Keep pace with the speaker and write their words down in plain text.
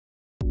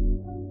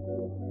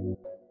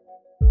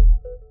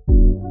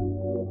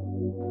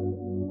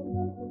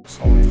It's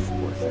only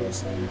 4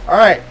 things. All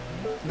right,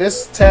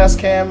 this task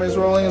cam is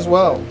rolling as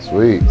well.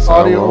 Sweet.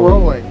 Audio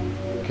rolling.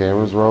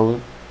 Camera's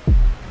rolling.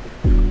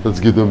 Let's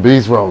get them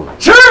beats rolling.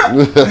 Sure.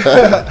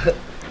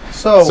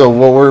 So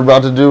what we're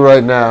about to do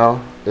right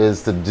now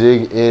is to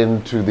dig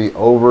into the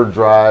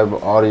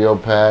Overdrive audio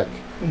pack.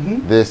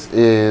 This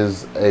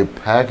is a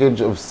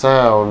package of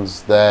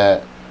sounds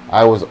that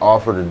I was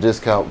offered a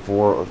discount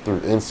for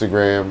through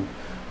Instagram.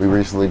 We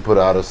recently put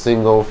out a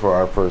single for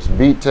our first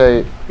beat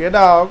tape. Yeah,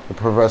 dog. The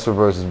Professor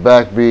versus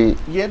BaqBeet.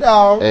 Yeah,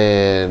 dog.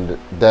 And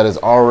that has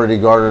already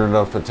garnered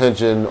enough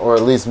attention, or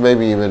at least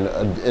maybe even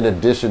in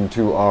addition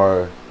to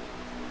our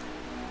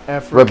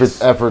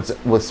efforts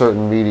with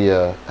certain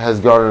media, has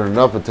garnered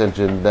enough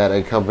attention that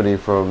a company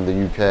from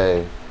the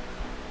UK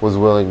was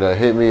willing to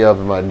hit me up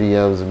in my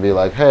DMs and be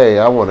like, hey,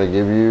 I want to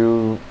give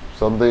you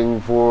something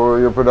for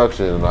your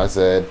production. And I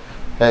said,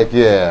 heck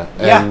yeah.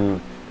 And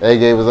they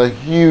gave us a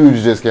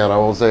huge discount. I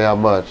won't say how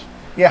much.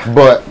 Yeah.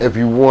 But if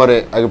you want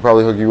it, I could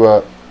probably hook you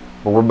up.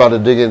 But we're about to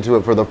dig into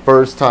it for the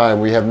first time.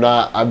 We have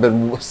not, I've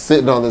been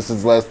sitting on this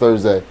since last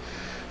Thursday.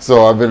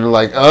 So I've been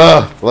like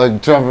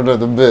chomping at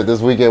the bit. This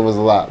weekend was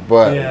a lot,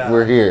 but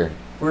we're here.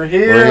 We're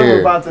here.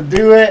 We're about to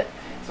do it.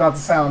 It's about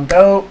to sound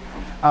dope.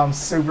 I'm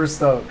super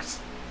stoked.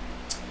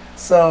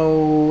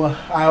 So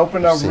I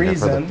opened up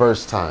Reason. For the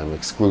first time.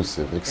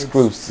 Exclusive.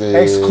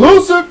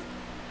 Exclusive.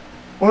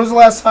 When was the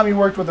last time you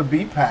worked with a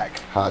beat pack?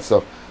 Hot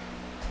stuff.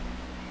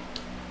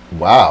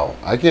 Wow.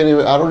 I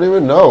don't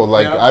even know.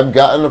 Like I've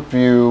gotten a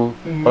few,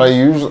 but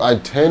I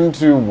tend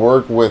to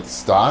work with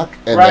stock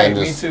and then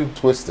just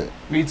twist it.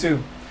 Me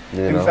too.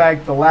 In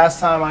fact, the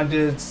last time I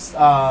did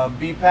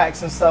beat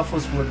packs and stuff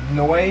was with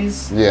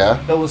noise.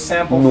 Yeah. It was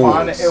sample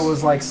phonics. It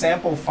was like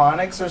sample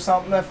phonics or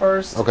something at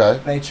first.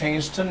 Okay. They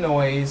changed to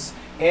noise.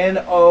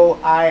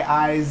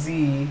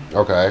 Noiiz.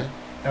 Okay.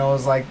 And it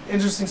was like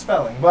interesting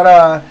spelling.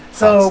 But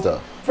so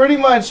pretty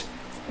much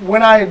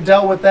when I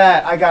dealt with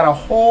that, I got a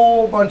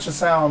whole bunch of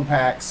sound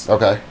packs.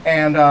 Okay.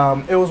 And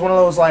it was one of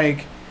those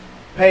like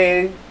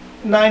pay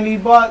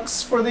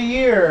 $90 for the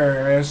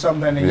year or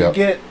something, and you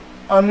get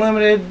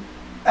unlimited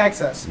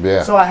access.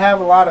 Yeah. So I have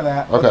a lot of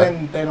that, but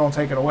then they don't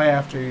take it away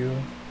after you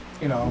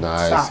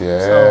stop.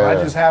 So I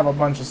just have a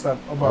bunch of stuff,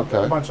 a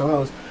bunch of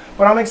those.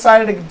 But I'm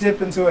excited to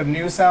dip into a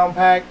new sound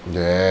pack.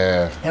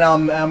 Yeah. And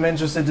I'm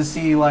interested to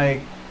see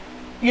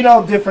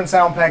different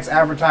sound packs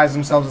advertise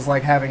themselves as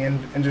like having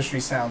industry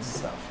sounds and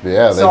stuff.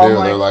 Yeah, they do.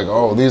 They're like,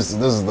 oh, this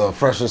is the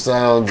freshest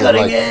sounds.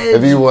 Cutting like, edge.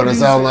 If you want to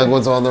sound like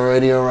what's on the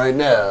radio right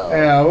now.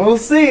 Yeah, we'll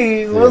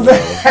see. No,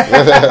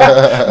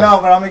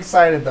 but I'm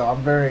excited though.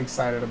 I'm very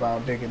excited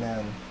about digging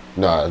in.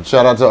 Nah,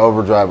 shout out to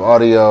Overdrive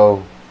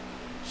Audio.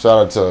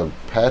 Shout out to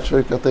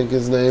Patrick, I think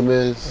his name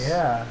is.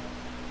 Yeah.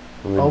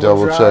 Let me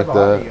double check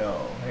that.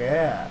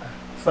 Yeah.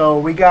 So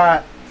we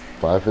got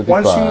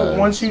 555.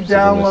 Once you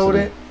download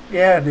it.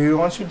 Yeah, dude.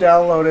 Once you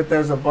download it,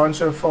 there's a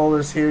bunch of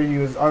folders here.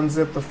 You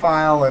unzip the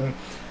file, and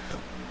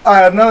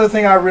another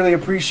thing I really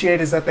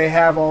appreciate is that they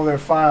have all their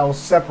files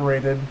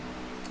separated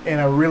in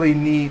a really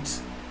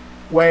neat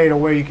way to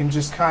where you can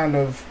just kind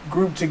of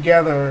group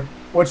together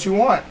what you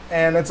want.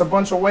 And it's a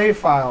bunch of WAV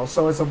files,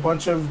 so it's a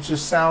bunch of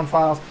just sound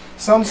files.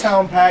 Some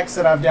sound packs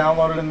that I've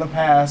downloaded in the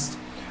past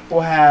will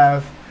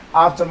have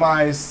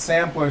optimized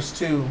samplers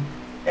too.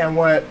 And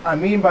what I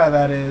mean by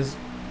that is,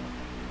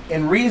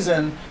 in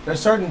Reason,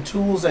 there's certain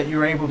tools that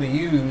you're able to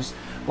use,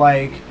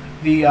 like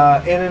the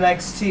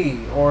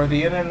NNXT or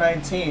the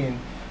NN19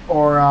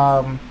 or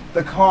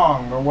the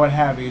Kong or what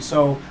have you.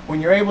 So when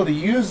you're able to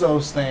use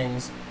those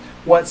things,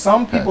 what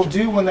some people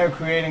do when they're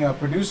creating a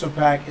producer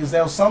pack is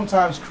they'll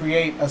sometimes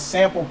create a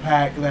sample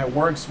pack that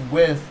works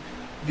with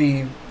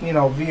the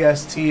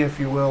VST,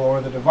 if you will,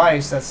 or the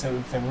device that's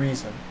within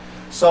Reason.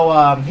 So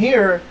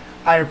here,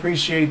 I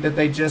appreciate that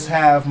they just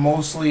have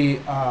mostly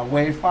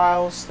WAV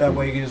files. That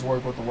way you can just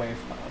work with the WAV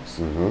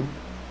files.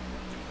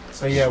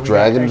 So yeah, we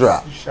drag and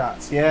drop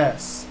shots.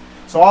 Yes.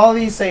 So all of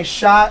these say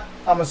shot.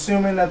 I'm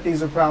assuming that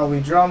these are probably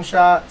drum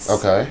shots.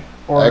 Okay.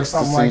 Or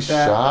Ecstasy something like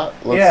that. Shot.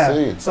 Let's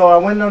see. So I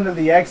went under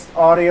the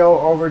Audio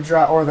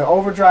Overdrive or the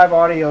Overdrive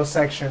Audio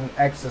section,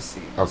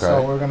 Ecstasy. Okay.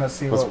 So we're gonna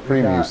see. Let's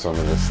preview some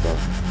of this stuff.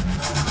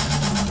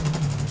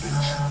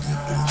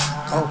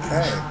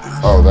 Okay.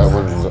 Oh, that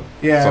one was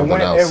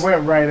something else. It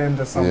went right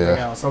into something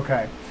else.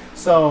 Okay.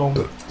 So.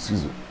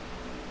 Excuse me.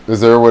 Is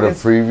there a way to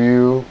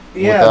preview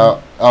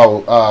without?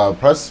 Oh,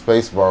 press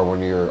spacebar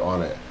when you're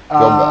on it.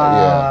 Go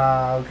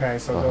back. Okay.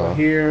 So go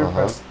here.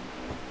 Press.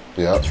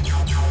 Yep.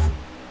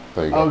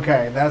 There you go.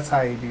 Okay, that's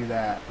how you do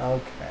that.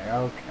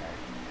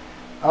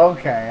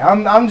 Okay.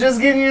 I'm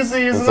just getting used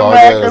to using the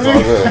Mac.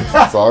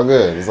 It's all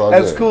good.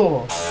 That's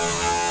cool.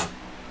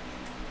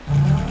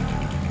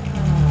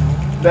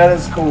 That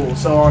is cool.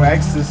 So on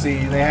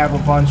Ecstasy, they have a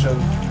bunch of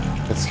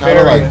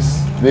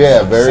various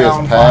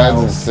pads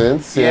and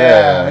synths.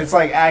 Yeah, it's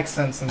like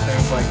accents and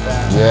things like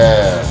that.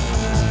 Yeah.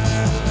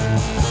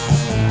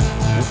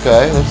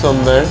 Okay, there's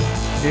something there.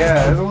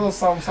 Yeah, there's a little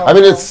something. I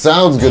mean, it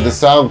sounds good. The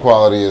sound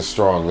quality is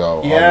strong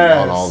though.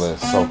 On all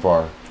this so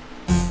far.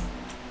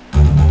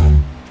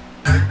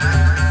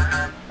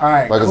 All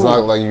right, Like, cool. it's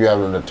not like you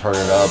having to turn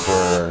it up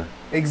or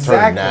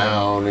turn it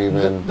down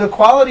even. The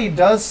quality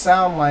does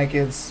sound like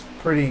it's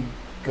pretty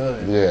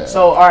good. Yeah.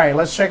 So, all right,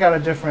 let's check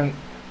out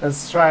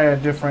let's try a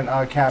different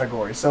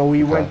category. So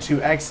we went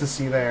to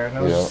ecstasy there,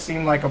 and it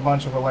seemed like a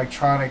bunch of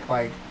electronic,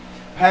 like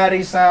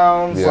patty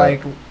sounds,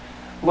 like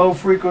low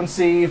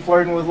frequency,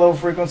 flirting with low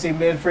frequency,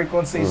 mid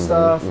frequency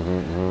stuff.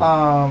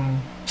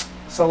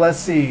 So let's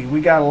see.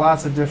 We got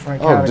lots of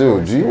different categories. Oh,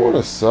 dude, do you want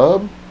a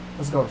sub?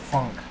 Let's go to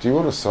funk. Do you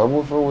want a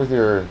subwoofer with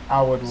your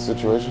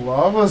situation?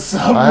 Love a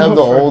subwoofer. I have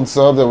the old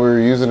sub that we were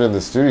using in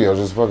the studio,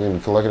 just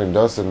fucking collecting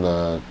dust in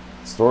the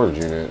storage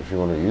unit if you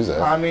want to use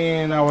that. I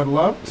mean, I would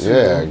love to.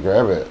 Yeah,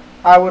 grab it.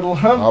 I would love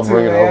to, I'll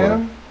bring it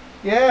over.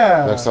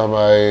 Yeah. Next time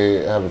I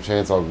have a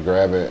chance, I'll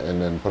grab it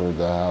and then put it at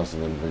the house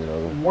and then bring it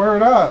over.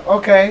 Word up.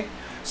 Okay.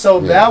 So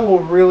that will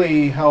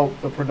really help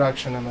the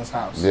production in this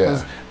house.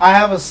 Yeah. I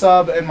have a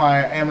sub in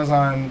my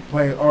Amazon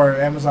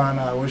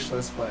wish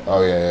list, but.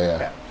 Oh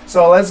yeah.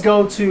 So let's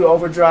go to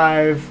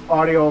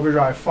Audio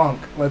Overdrive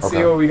Funk. Let's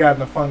see what we got in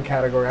the funk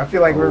category. I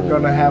feel like we're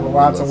gonna have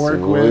lots of work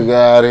with. We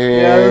got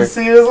here. Yeah, let's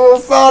see this little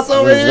sauce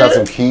over here. It's got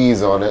some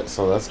keys on it,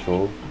 so that's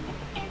cool.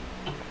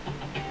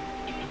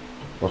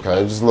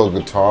 Okay, just a little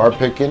guitar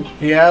picking.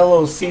 Yeah, a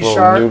little C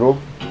sharp. Noodle.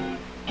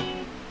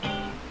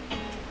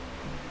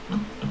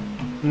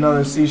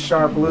 Another C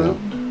sharp loop.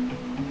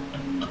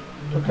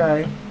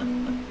 Okay.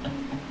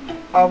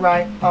 All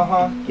right.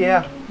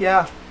 Yeah.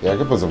 Yeah, I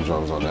could put some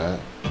drums on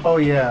that. Oh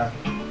yeah.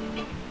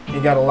 You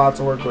got a lot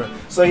to work with.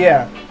 So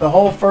yeah, the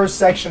whole first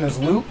section is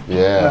loop.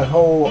 Yeah. And the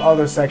whole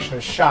other section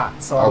is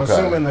shot. So I'm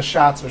assuming the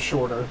shots are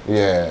shorter.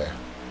 Yeah.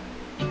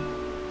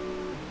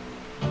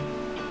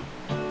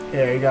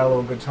 Yeah, you got a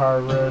little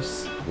guitar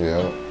riffs.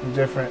 Yeah.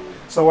 Different.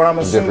 So what I'm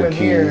assuming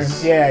here,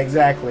 yeah,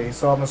 exactly.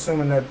 So I'm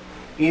assuming that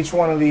each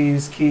one of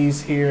these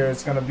keys here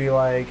is going to be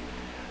like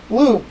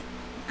loop,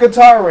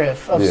 guitar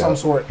riff of some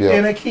sort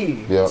in a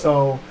key. Yeah.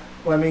 So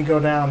let me go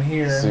down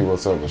here. See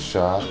what's up with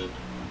shot.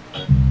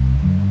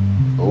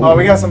 Ooh. Oh,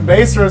 we got some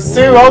bass riffs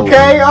too.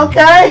 Okay.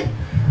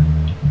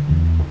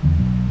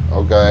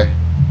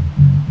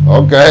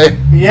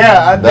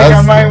 Yeah, I think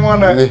I might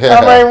want to.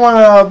 I might want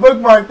to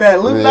bookmark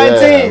that. Loop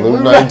 19.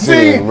 Loop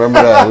 19.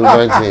 Remember that.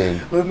 Loop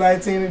 19. Loop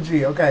 19 and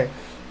G. Okay,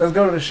 let's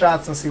go to the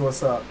shots and see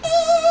what's up.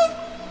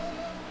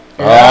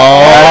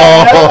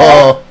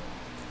 Oh.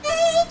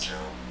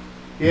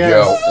 Yeah.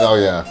 Yo. Oh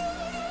yeah.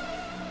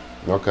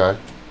 Okay.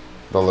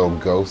 The little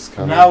ghost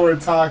kind of. Now we're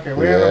talking.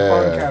 We're in the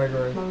fun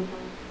category.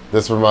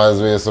 This reminds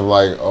me of some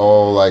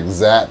like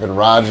Zap and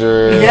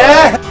Roger.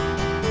 Yeah.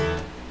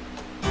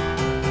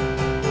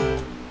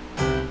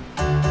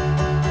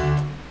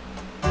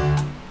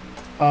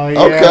 Oh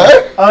yeah.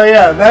 Okay. Oh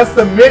yeah, that's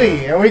the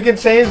MIDI, and we can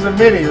change the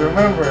MIDI.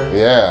 Remember?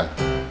 Yeah.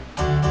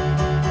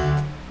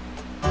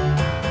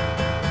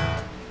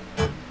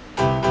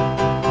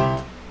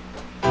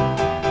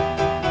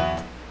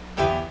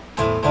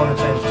 I want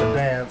to change it to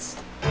dance.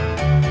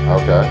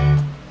 Okay.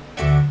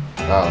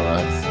 Oh,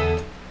 nice.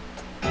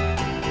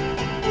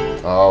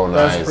 Oh,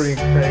 nice. That's pretty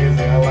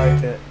crazy. I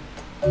like it.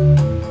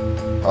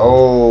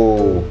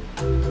 Oh.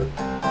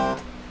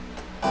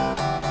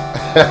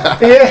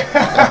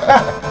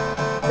 Yeah.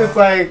 It's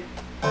like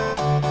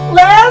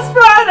last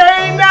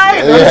Friday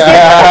night.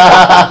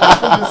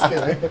 I'm just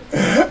kidding.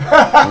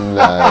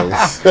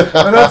 Nice.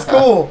 But that's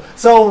cool.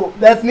 So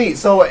that's neat.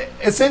 So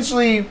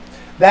essentially,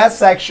 that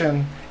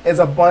section is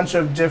a bunch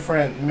of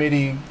different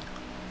MIDI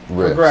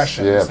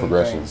progressions,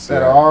 progressions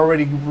that are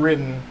already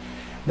written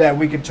that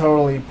we could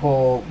totally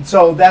pull.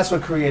 So that's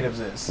what Creatives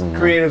is.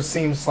 Creatives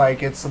seems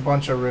like it's a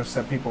bunch of riffs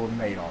that people have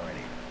made already.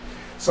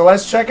 So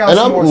let's check out. And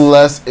I'm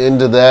less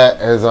into that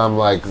as I'm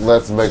like,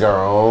 let's make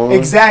our own.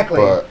 Exactly.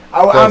 But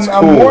I'm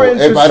cool. more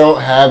interested. If I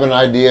don't have an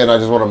idea and I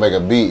just want to make a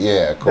beat,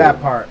 yeah, cool.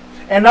 That part.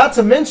 And not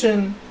to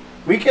mention,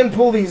 we can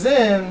pull these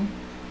in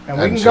and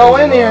we can go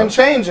in here and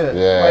change it.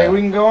 Yeah. Like we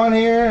can go in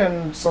here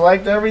and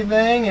select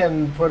everything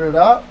and put it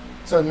up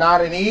to not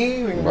an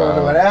E. We can go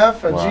to an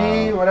F, a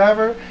G,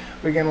 whatever.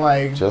 We can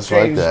like just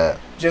change like that.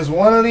 Just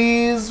one of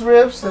these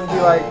riffs and be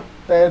like,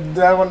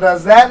 that one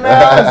does that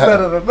now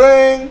instead of the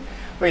thing.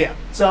 But yeah,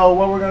 so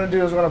what we're going to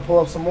do is we're going to pull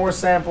up some more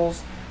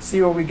samples,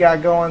 see what we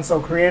got going.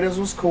 So Creatives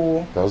was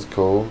cool. That was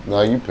cool.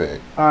 Now you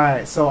pick. All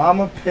right, so I'm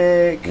going to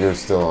pick. You're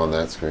still on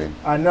that screen.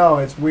 I know,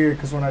 it's weird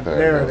because when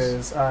there it goes.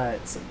 is. All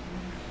right, so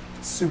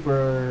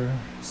super.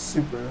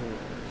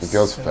 It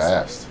goes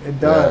fast. It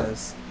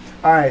does. Yeah.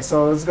 All right,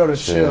 so let's go to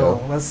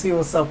chill. Let's see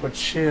what's up with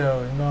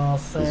chill. You know what I'm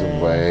saying? There's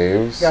some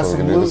waves, got so we some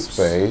can do loops. the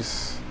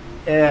space.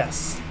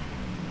 Yes.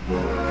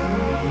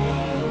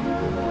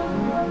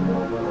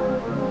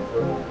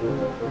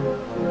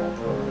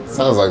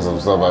 Sounds like some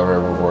stuff I've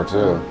heard before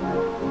too.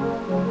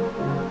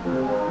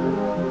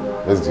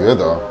 It's good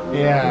though.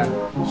 Yeah.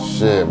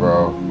 Shit,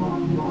 bro.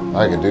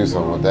 I could do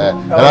something with that.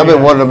 And I've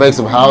been wanting to make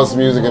some house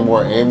music and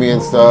more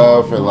ambient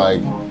stuff and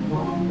like.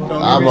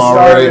 I'm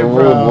already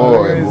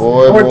boy.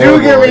 Or do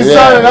get me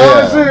started.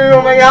 Oh, shit, you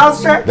gonna make a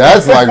house track?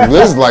 That's like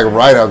this is like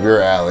right up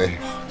your alley.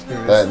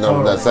 Dude,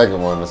 that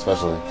second one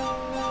especially.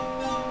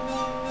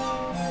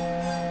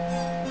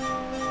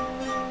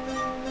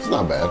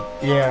 not bad.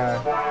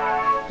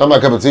 Yeah. Not my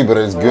cup of tea, but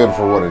it's good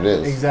for what it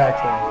is.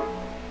 Exactly.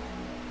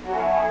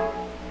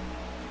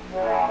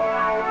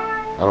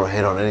 I don't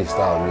hate on any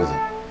style of music.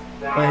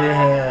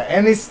 Yeah,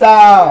 any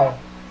style.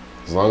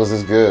 As long as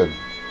it's good.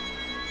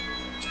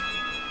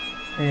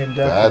 And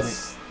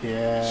That's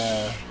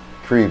Yeah.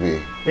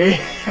 creepy. But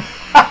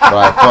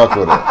I fuck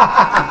with it.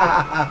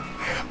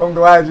 I'm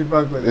glad you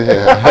fuck with it.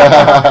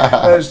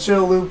 Yeah. Let's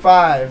chill loop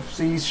 5,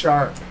 C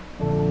sharp.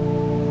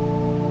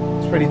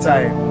 It's pretty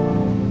tight.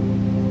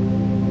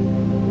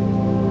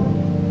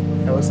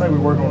 It looks like we're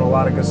working on a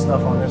lot of good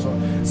stuff on this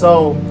one.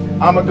 So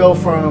I'm gonna go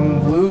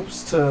from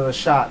loops to the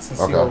shots and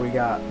see what we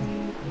got.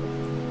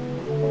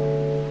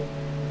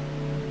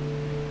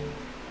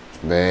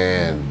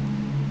 Man.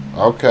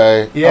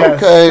 Okay.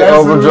 Yes, okay,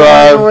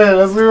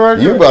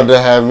 Overdrive. You about to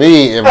have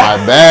me in my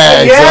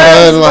bag,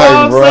 yes, son.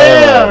 Like,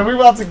 bro. We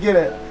about to get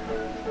it.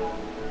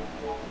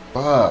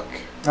 Fuck.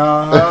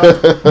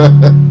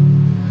 Uh-huh.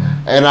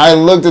 And I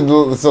looked at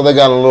so they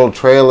got a little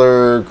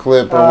trailer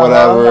clip or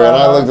whatever, and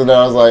I looked at that,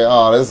 I was like,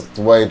 oh, this is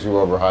way too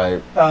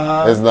overhyped.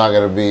 It's not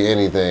gonna be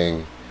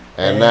anything.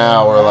 And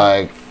now we're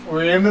like,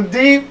 we're in the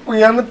deep,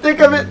 we're in the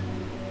thick of it.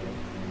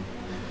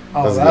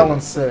 Oh, that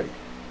one's sick.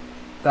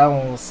 That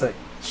one was sick.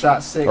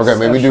 Shot 6. Okay,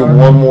 maybe do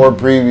one more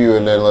preview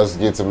and then let's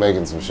get to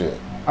making some shit.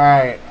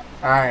 Alright.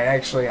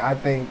 Actually, I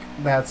think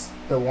that's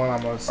the one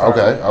I'm gonna start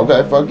with.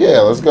 Okay, fuck yeah,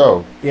 let's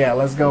go. Yeah,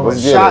 let's go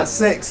with shot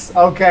 6.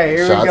 Okay,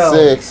 here we go. Shot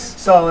 6.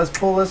 So let's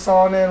pull this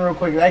on in real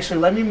quick. Actually,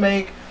 let me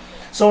make.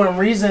 So in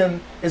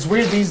Reason, it's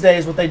weird these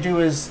days. What they do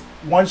is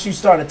once you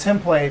start a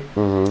template,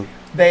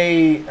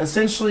 they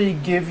essentially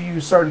give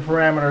you certain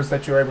parameters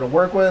that you're able to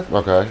work with.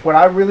 Okay. What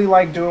I really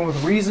like doing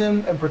with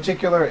Reason in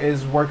particular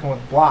is working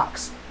with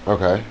blocks.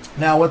 Okay.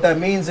 Now, what that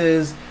means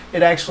is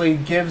it actually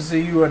gives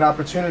you an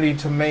opportunity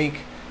to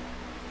make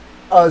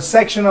a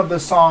section of the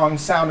song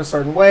sound a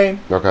certain way,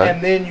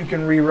 and then you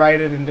can rewrite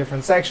it in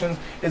different sections.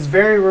 It's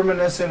very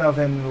reminiscent of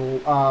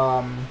in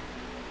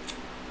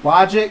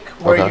Logic,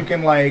 where you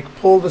can like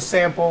pull the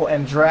sample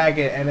and drag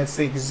it, and it's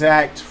the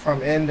exact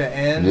from end to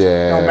end,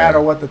 no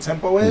matter what the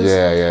tempo is.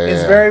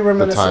 It's very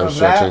reminiscent of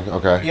that.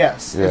 Okay.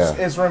 Yes,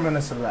 it's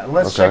reminiscent of that.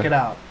 Let's check it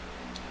out.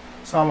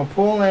 So I'm gonna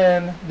pull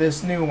in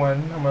this new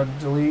one. I'm gonna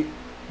delete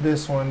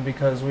this one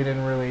because we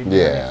didn't really do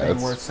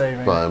anything worth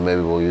saving. Fine,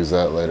 maybe we'll use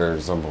that later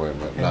at some point,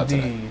 but not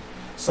today.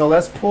 So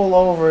let's pull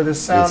over the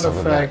sound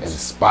effect. That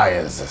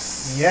inspires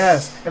us.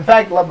 Yes. In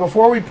fact,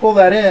 before we pull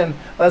that in,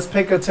 let's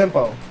pick a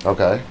tempo.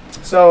 Okay.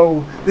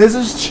 So this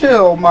is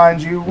chill,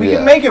 mind you. We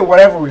can make it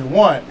whatever we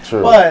want.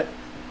 True. But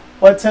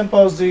what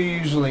tempos do you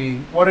usually?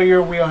 What are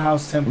your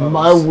wheelhouse tempos?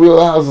 My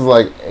wheelhouse is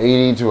like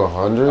 80 to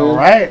 100. All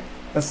right.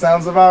 That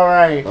sounds about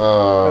right.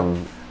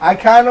 I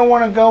kind of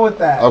want to go with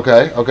that.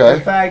 Okay.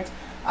 In fact,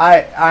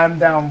 I'm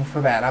down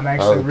for that. I'm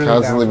actually really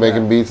constantly down for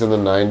making beats in the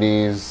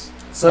 90s.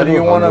 So do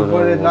you want to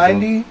put it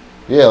 90?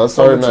 Yeah, let's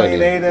start at 90.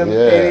 Between 80 and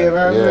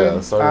 100? Yeah,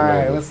 let's start at 90. All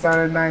right, let's start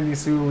at 90,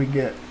 see what we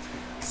get.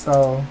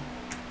 So.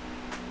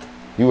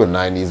 You a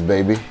 90s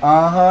baby.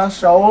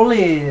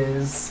 Surely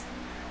is.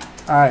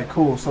 All right,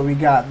 cool. So we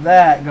got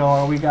that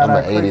going. We got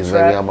our 80s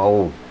track. baby, I'm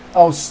old.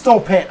 Oh,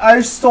 stop it.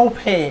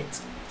 Stop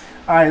it.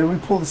 All right, we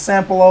pull the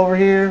sample over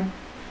here.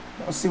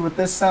 Let's see what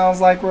this sounds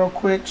like real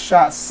quick.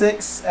 Shot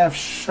 6, F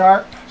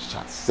sharp.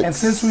 Shot 6. And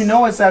since we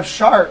know it's F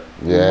sharp,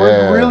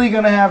 we're really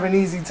going to have an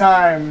easy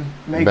time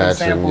making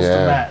samples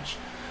to match.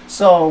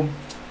 So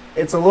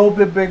it's a little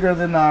bit bigger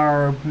than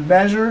our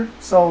measure.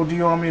 So do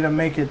you want me to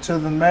make it to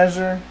the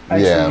measure?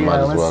 Actually,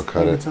 might as well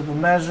cut it to the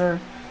measure.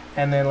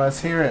 And then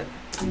let's hear it.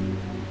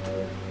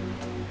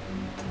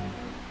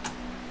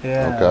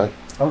 Yeah.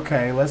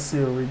 Okay, let's see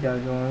what we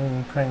got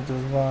going. Crank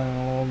this volume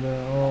a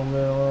little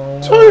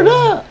bit. Turn it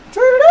up.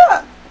 Turn it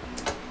up.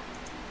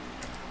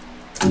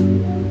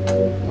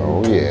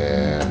 Oh,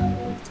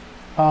 yeah.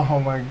 Oh,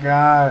 my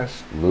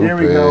gosh. Loop Here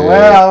we go. it.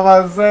 Well, I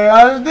was about to say,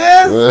 watch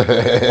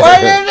this.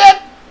 What is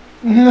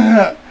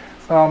it?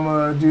 So I'm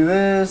going to do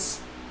this.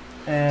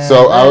 And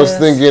so I was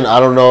thinking, I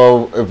don't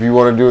know if you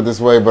want to do it this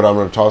way, but I'm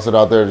going to toss it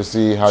out there to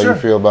see how you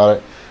feel about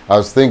it. I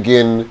was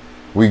thinking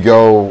we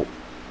go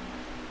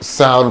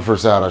sound for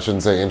sound. I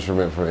shouldn't say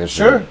instrument for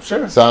instrument.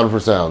 Sure. Sound for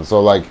sound.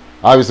 So like,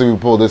 obviously we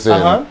pull this in,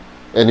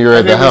 and you're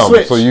at the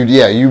helm. So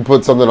you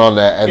put something on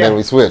that, and then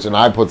we switch, and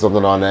I put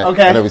something on that, and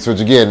then we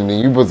switch again, and then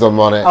you put something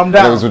on it, and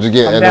then we switch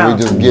again, and then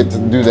we just get to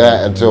do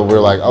that until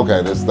we're like,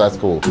 okay, that's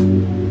cool.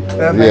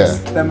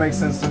 That makes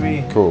sense to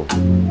me. Cool.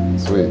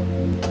 Sweet.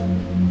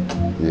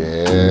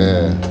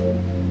 Yeah.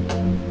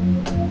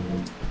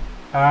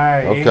 All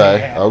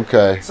right.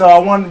 Okay.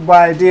 So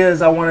my idea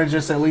is I want to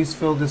just at least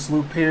fill this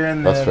loop here,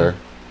 and that's fair.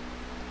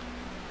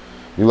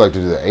 You like to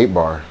do the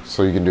 8-bar,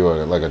 so you can do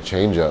like a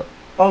change up.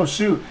 Oh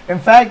shoot! In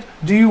fact,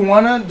 do you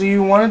wanna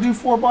do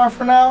 4-bar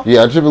for now?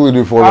 Yeah, I typically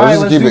do 4.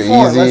 Let's keep it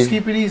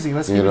easy.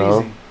 Let's keep it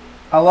easy.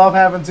 I love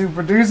having 2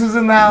 producers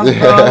in the house,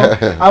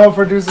 bro. I'm a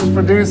producer's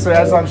producer,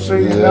 as I'm sure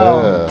you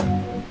know.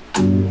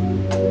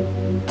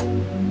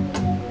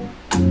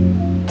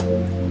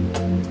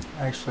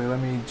 Actually, let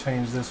me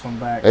change this one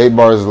back. 8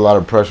 bars is a lot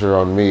of pressure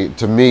on me.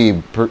 To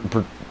me,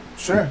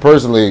 Sure.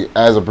 Personally,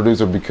 as a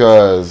producer,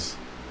 because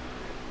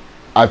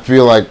I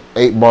feel like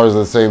 8 bars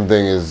of the same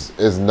thing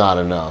is not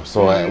enough.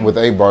 So with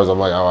 8 bars, I'm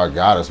like, oh, I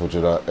gotta switch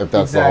it up if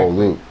that's the whole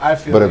loop. I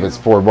feel but if it's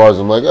 4 bars,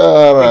 I'm like,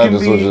 oh, I have to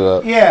switch it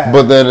up. Yeah.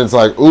 But then it's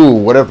like, ooh,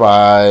 what if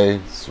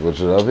I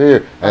switch it up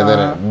here? And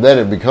then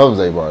it becomes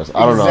 8 bars.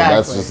 I don't know.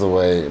 That's just the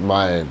way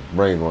my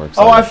brain works.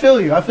 Oh, I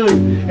feel you. I feel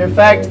you. In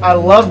fact, I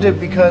loved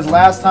it because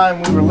last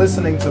time we were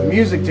listening to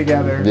music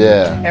together.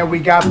 Yeah. And we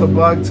got the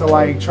bug to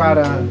like try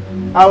to.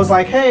 I was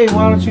like, hey,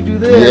 why don't you do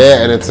this?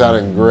 Yeah, and it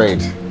sounded great.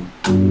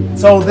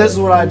 So this is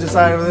what I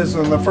decided with this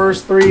one. The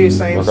first 3,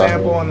 same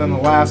sample, and then the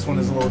last one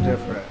is a little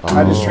different.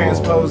 I just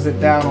transposed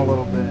it down a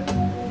little bit.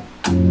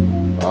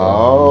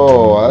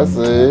 Oh, I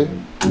see.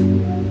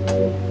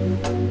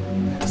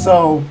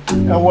 So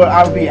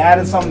I would be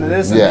adding something to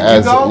this, and yeah, then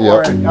you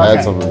go? Okay.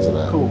 Add something to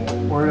that. Cool.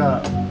 Word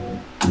up.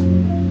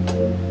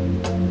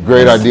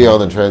 Great idea on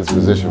the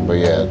transposition, but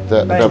yeah,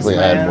 definitely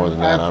man. add more than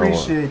that. I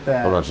appreciate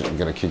that. I'm not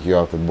going to kick you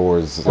off the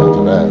boards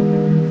after that.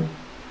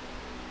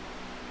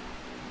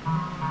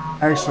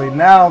 Actually,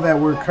 now that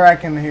we're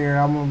cracking here,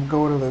 I'm going to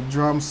go to the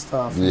drum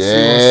stuff.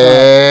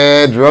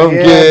 Yeah, drum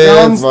kits,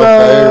 drum my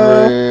stuff.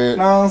 favorite. You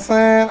know what I'm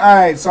saying? All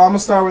right, so I'm going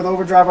to start with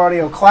Overdrive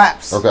Audio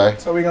claps. Okay.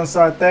 So we're going to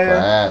start there.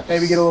 Claps.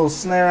 Maybe get a little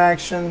snare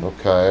action.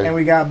 Okay. And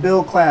we got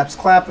bill claps,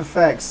 clap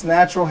effects,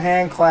 natural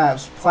hand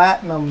claps,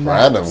 platinum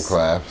Platinum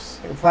claps.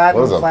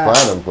 Platinum what is a claps.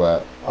 platinum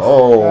clap?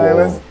 Oh. All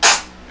right,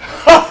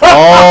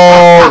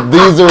 oh,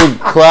 these are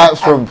claps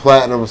from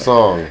platinum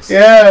songs.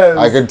 Yes.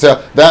 I can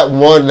tell. That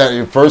one,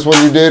 that first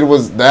one you did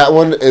that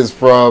one is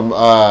from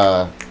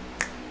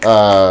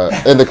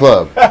In the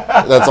Club.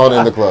 That's on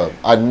In the Club.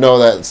 I know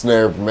that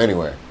snare from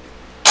anywhere.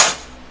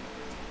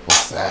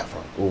 What's that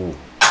from? Ooh.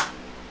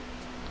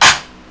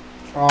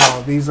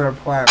 Oh, these are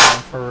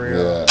platinum for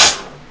real. Yeah.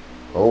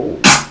 Oh.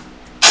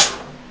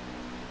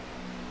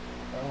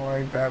 I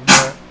like that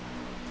bit.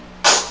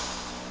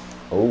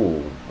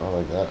 Oh, I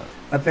like that.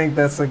 I think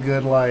that's a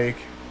good, like...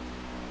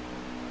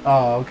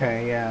 Oh,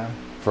 okay, yeah.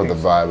 For the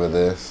vibe of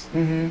this.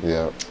 Mm-hmm.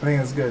 Yeah. I think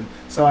that's good.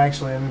 So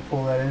actually, let me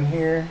pull that in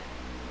here.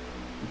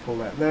 Pull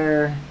that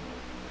there.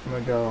 I'm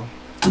going to go...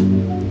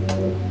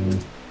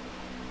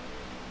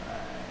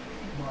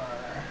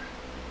 Bar.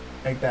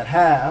 Make that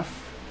half.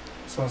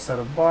 So instead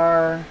of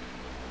bar...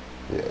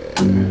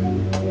 Yeah.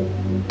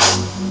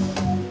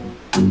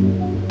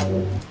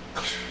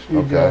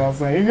 You get what I'm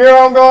saying? You get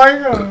what I'm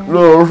going?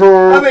 No,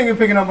 sorry. I think you're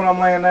picking up what I'm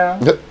laying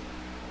down. Yep.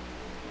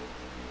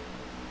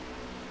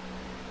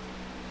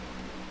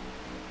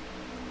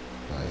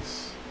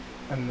 Nice.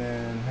 And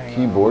then hang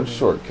Keyboard on.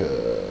 shortcuts.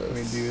 Let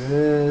me do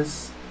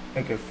this.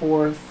 Make it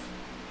 4th.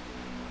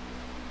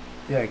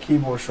 Yeah,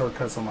 keyboard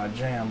shortcuts on my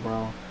jam,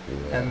 bro.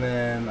 Yeah. And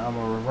then I'm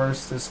gonna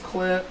reverse this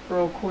clip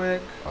real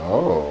quick.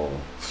 Oh.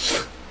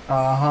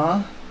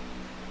 Uh-huh.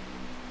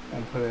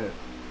 And put it.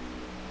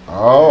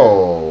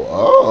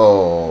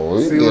 Oh.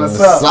 We See getting what's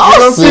up. saucy We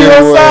gonna see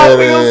what's with up.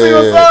 We gonna see it.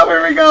 what's up.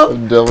 Here we go.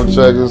 Double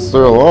check is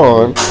still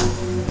on.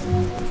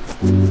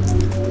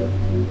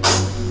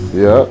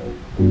 Yep.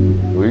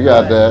 We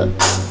got that.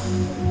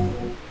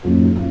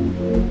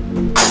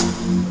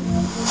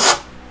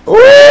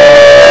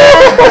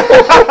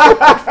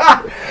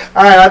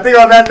 All right, I think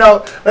on that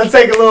note, let's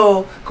take a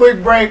little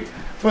quick break.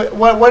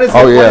 What is it?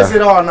 Oh, yeah. What is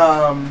it on?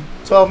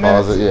 12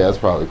 minutes? Oh, yeah, it's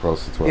probably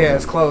close to 12 Yeah,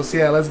 minutes. it's close.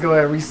 Yeah, let's go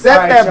ahead and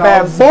reset that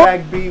bad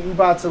boy. BaqBeet. We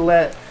about to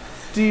let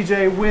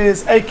DJ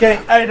Wiz,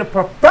 a.k.a. The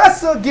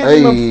Professor, get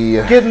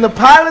in the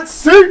pilot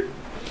seat.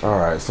 All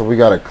right, so we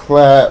got a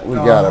clap. We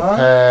got a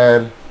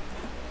pad.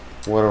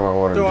 What do I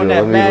want to do? Doing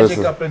that magic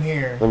up in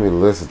here. Let me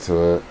listen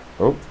to it.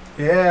 Oh.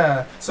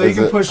 Yeah. So you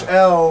can push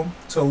L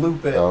to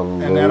loop it,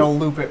 and loop. that'll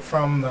loop it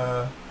from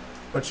the,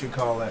 what you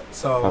call it.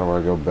 So how do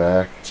I go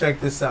back? Check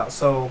this out.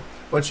 So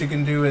what you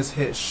can do is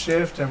hit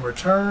shift and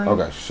return.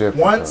 Okay, shift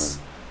once,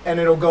 return. And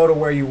it'll go to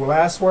where you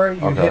last were.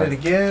 You hit it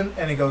again,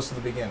 and it goes to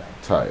the beginning.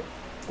 Tight.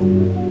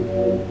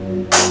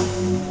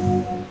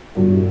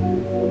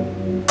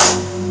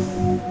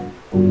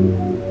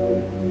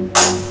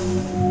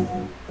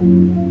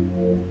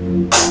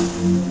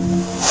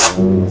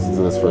 Let's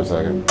do this for a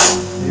second.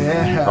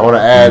 Yeah. I want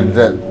to add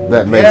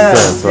that makes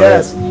sense, right?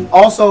 Yes.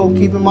 Also,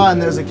 keep in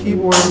mind there's a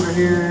keyboard over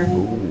here.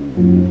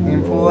 You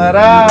can pull that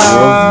out.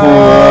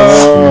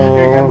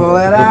 You can pull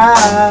that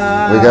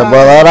out. We can pull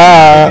that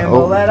out.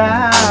 Pull that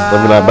out.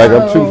 Let me not back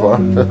up too far.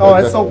 Oh,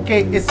 it's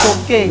okay. It's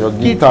okay. Your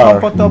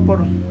guitar.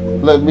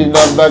 Let me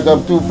not back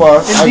up too far.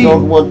 Indeed. I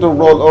don't want to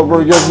roll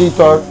over your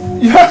guitar.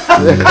 Yes.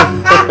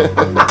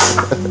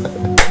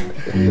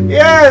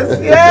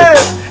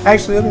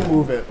 Actually, let me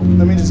move it.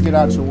 Let me just get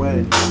out your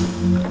way.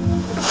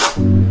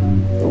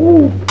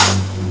 Ooh.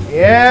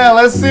 Yeah,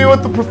 let's see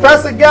what the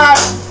professor got.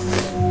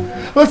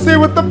 Let's see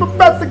what the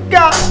professor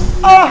got.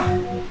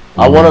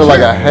 I wanted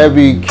like a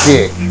heavy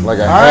kick. Like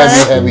a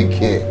heavy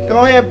kick.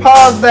 Go ahead,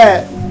 pause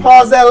that.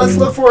 Let's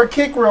look for a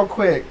kick real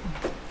quick.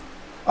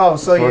 Oh,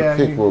 so yeah.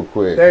 Kick real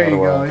quick. There you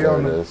go. You're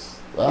on this.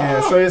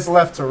 Yeah, so it's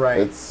left to right.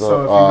 It's so if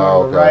you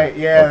go to the right,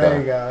 yeah,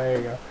 okay. There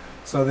you go.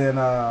 So then,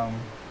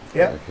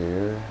 yep. Back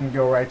here. You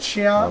go right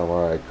here. How do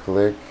I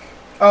click?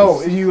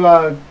 Oh, you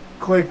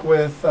click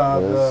with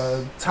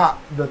the top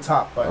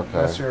button.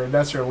 Okay.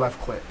 That's your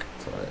left click.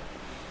 Sorry.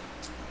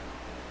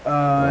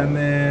 And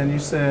then you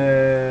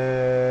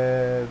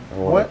said I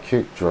want a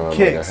kick drum,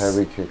 kicks. like a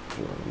heavy kick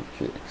drum.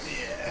 Kicks.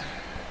 Yeah.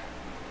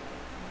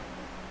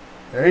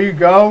 There you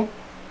go.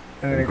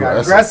 And then it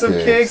got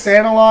aggressive kicks,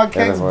 analog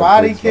kicks,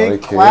 body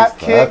kicks, clap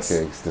kicks.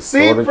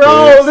 See, bro,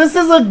 kicks. this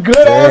is a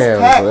good ass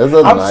pack.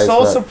 So I'm nice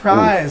so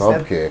surprised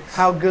at kicks.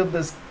 how good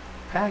this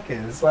pack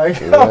is. Like,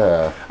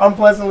 yeah. I'm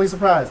pleasantly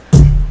surprised.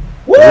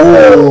 Woo!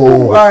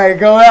 All right,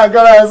 go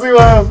out, see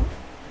what else.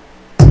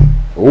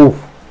 Ooh.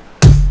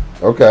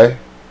 Okay.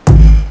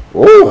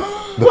 Ooh.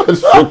 That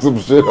shook some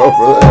shit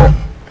over there.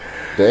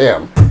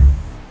 Damn.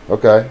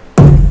 Okay.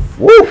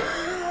 Woo.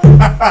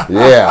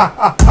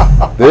 Yeah.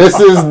 This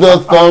is the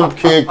thumb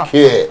kick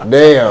kit.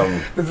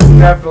 Damn. This is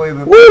definitely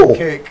the thumb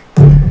kick.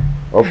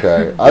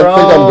 Okay. I think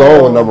I'm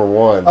going with number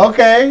one.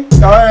 Okay.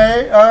 All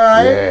right.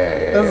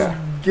 Yeah. Let's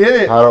get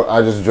it. How do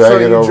I just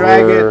drag it over?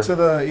 Drag it to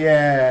the,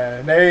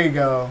 yeah. There you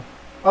go.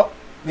 Oh,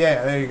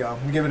 yeah, there you go.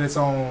 Give it its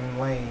own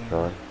lane.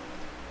 Okay.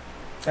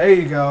 There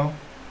you go.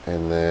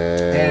 And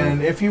then.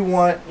 And if you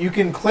want, you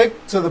can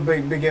click to the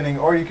beginning,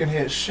 or you can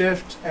hit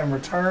Shift and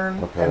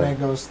Return, and that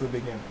goes to the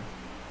beginning.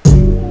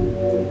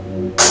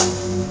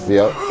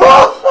 Yep.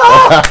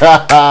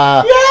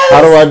 Yes!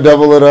 How do I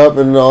double it up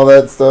and all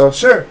that stuff?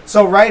 Sure.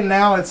 So right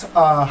now it's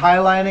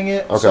highlighting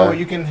it. Okay. So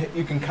you can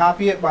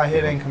copy it by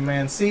hitting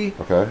Command C.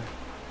 Okay.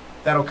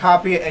 That'll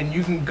copy it, and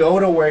you can go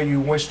to where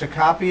you wish to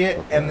copy it,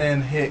 and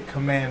then hit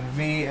Command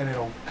V, and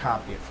it'll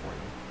copy it for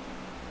you.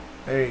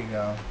 There you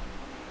go.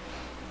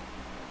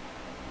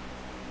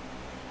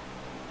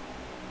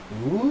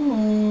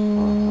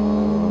 Ooh.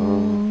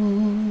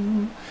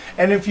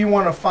 And if you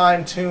want to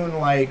fine tune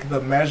like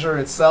the measure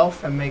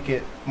itself and make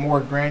it more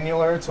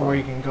granular to where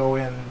you can go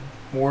in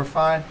more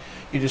fine,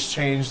 you just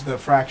change the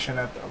fraction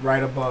at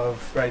right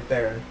above right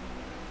there.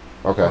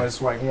 Okay. When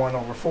it's like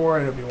 1/4,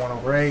 it'll be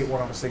 1/8, 1/16,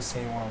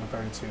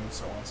 1/32, and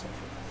so on and so forth.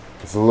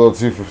 It's a little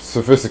too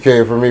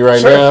sophisticated for me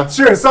right now.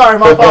 Sure, sorry,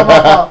 my fault.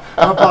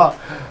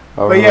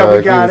 But yeah,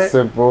 we got it.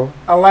 Simple.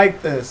 I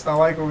like this. I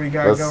like what we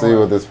got going. Let's see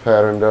what this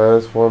pattern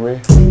does for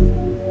me.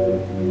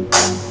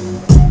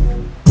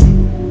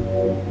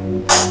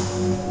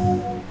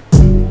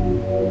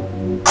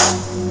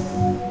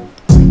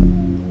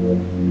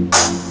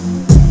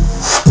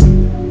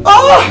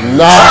 Oh!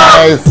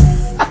 Nice!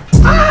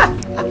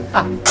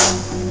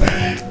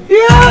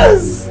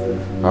 Yes!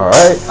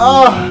 Alright.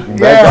 Oh,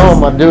 back on,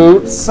 my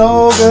dude.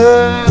 So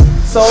good.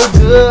 So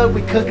good.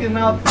 We cooking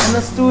up in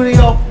the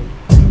studio.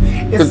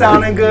 It's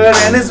sounding good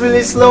and it's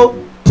really slow.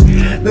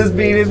 This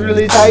beat is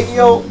really tight,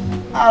 yo.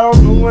 I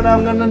don't know what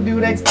I'm gonna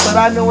do next, but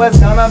I know it's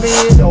gonna be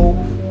dope.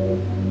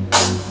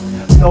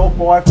 Dope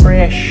boy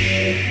fresh.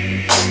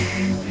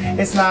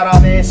 It's not a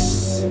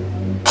miss,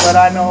 but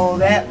I know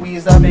that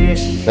we's a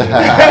bitch.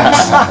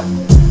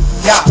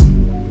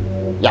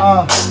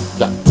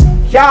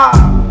 Yeah.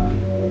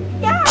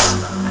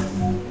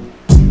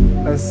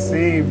 Let's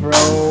see, bro.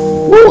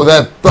 Woo,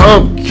 that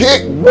thumb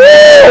kick.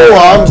 Woo,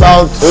 I'm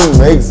about to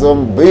make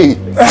some beats.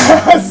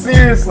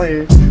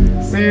 Seriously.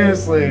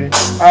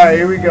 All right,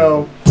 here we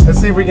go. Let's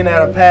see if we can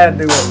add a pad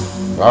to it.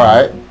 All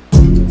right.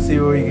 See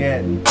what we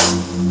get.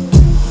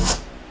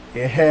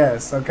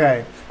 Yes,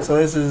 okay. So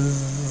this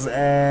is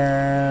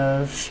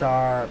F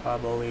sharp, I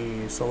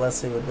believe. So let's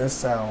see what this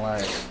sounds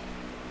like.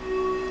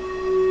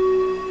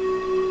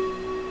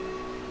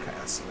 Okay,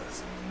 let's see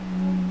this.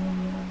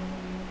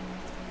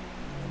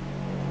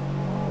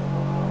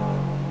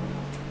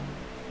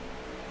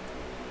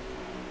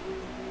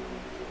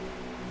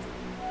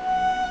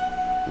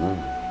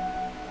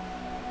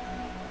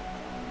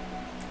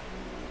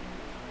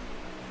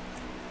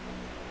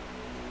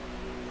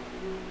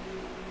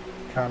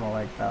 Kind of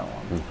like that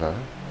one. Okay.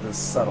 It's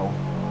subtle.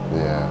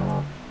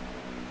 Yeah.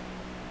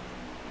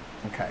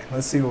 Okay,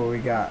 let's see what we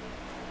got.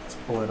 Let's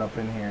pull it up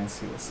in here and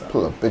see what's up.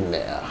 Pull up in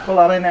there. Pull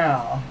up in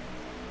now.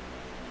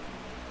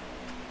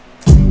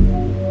 I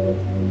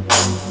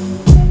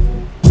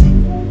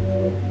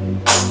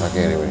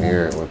can't even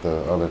hear it with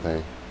the other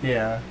thing.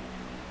 Yeah.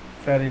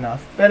 Fed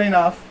enough. Fed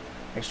enough.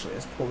 Actually,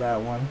 let's pull that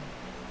one.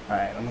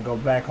 Alright, I'm going to go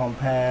back on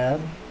pad.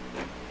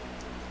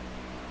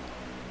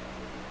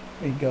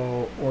 We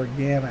go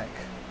organic.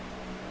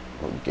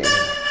 Organic.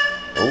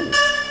 Oh.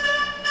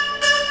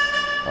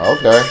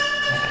 Okay.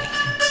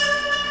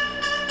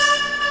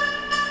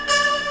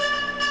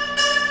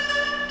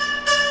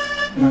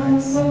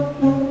 Nice.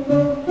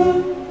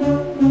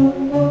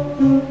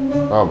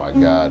 Oh my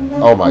god.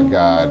 Oh my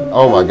god.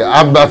 Oh my god.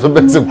 I'm about to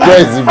make some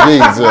crazy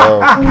beats,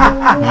 yo.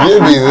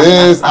 Give me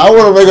this. I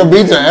want to make a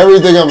beat to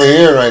everything I'm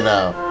hearing right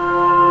now.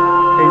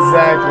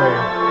 Exactly.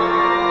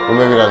 Well,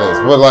 maybe not this,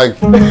 but like.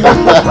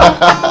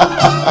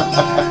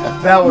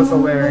 That was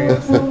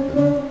hilarious.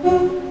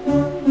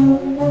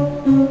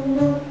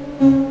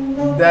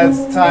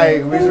 That's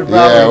tight. We should probably.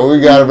 Yeah, we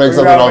gotta make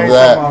something off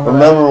that.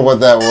 Remember what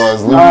that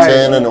was? Loop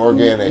 10 and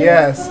organic.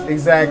 Yes,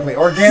 exactly.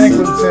 Organic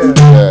loop 10.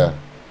 Yeah.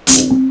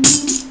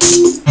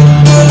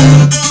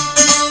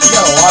 You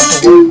got a lot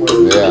to work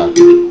with. Yeah,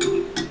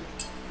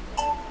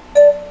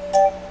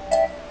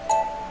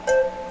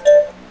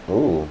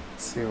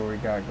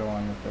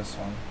 this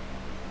one.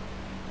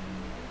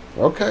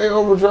 Okay,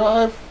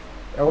 Overdrive.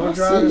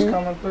 Overdrive is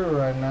coming through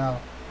right now.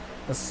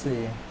 Let's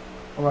see.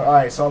 All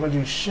right, so I'm gonna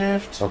do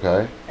shift.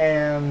 Okay.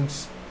 And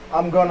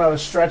I'm gonna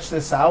stretch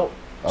this out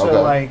to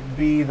like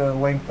be the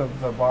length of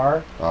the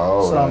bar.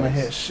 Oh. So I'm gonna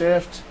hit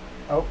shift.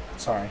 Oh,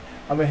 sorry.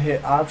 I'm gonna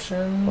hit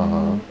option.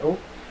 Oh,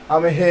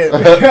 I'm gonna hit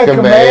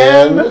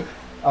command.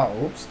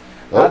 Oh, oops.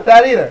 Not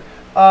that either.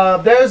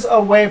 There's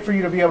a way for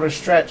you to be able to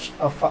stretch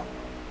a file.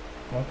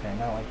 Okay,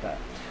 not like that.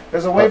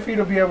 There's a way for you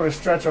to be able to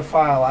stretch a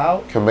file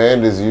out.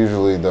 Command is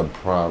usually the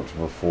prompt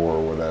before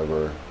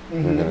whatever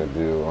you're gonna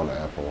do on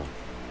Apple.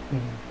 So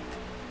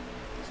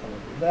I'm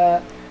gonna do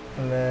that,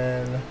 and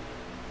then.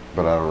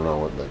 But I don't know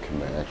what the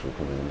actual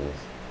command is.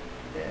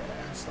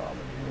 Yeah, so I'm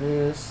gonna do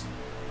this.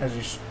 As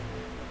you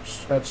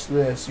stretch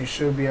this, you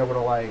should be able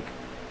to like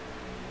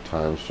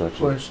time stretch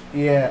push.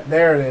 Yeah,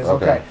 there it is.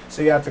 Okay.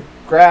 So you have to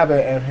grab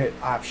it and hit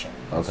option.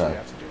 That's what you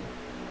have to do.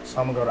 So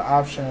I'm gonna go to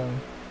option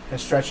and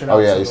stretch it out. Oh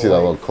yeah, you see that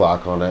little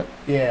clock on it?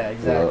 Yeah,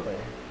 exactly.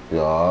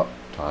 Yup.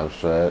 Time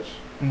stretch.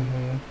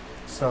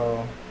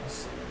 So let's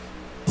see.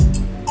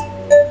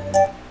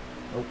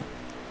 Nope.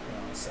 Hang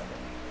on a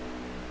second.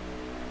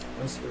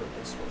 Let's hear what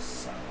this is supposed to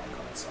sound like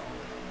on its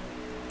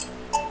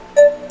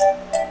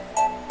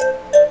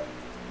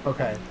own.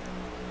 Okay.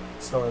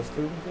 So let's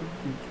do.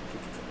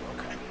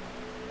 Okay.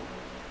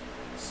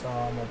 So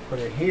I'm gonna put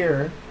it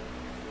here.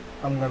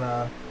 I'm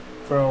gonna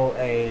throw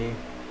a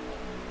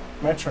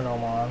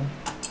metronome on.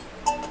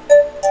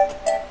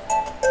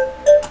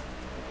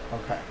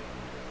 Okay.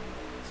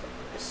 So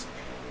let's see.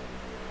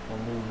 We'll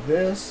move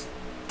this.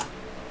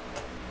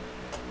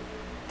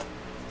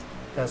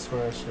 That's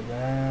where it should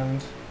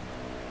end.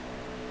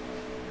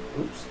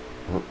 Oops.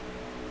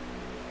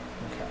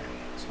 Okay.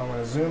 So I'm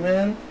gonna zoom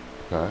in.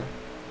 Okay.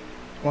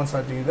 Once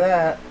I do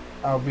that,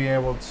 I'll be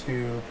able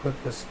to put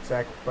this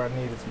exactly where I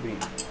need it to be.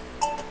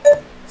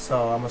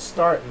 So I'm going to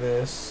start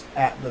this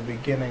at the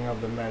beginning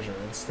of the measure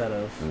instead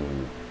of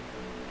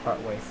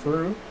partway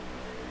through.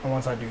 And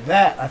once I do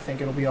that, I think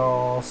it'll be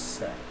all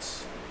set.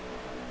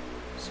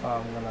 So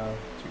I'm going to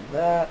do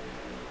that,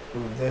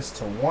 move this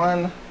to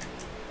 1,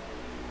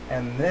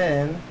 and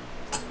then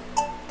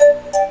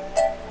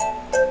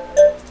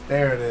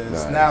there it is.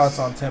 Nice. Now it's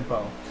on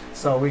tempo.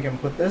 So we can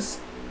put this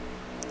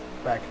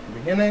back at the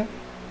beginning.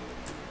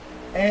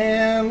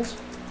 And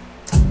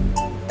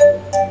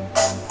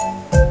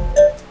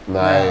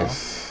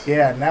nice.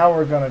 Now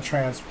we're going to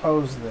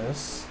transpose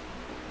this.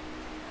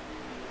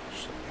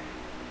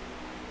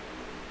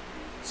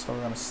 So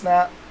we're going to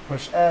snap,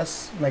 push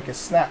S, make it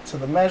snap to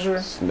the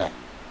measure. Snap.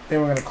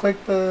 Then we're going to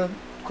clip the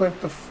clip,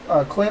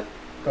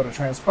 go to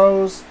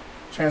transpose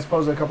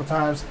it a couple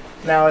times.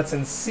 Now it's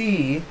in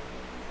C.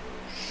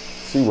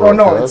 C what it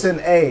does? It's in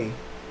A.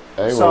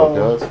 A so, what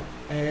it does?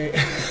 A.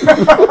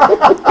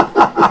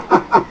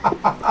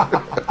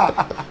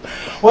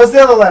 What's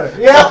the other letter?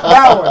 Yeah,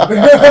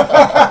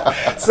 that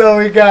one. So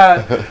we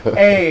got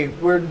A.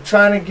 We're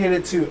trying to get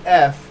it to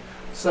F.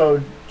 So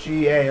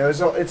G-A.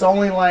 It's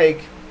only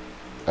like...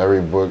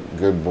 Every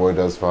good boy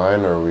does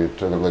fine, or we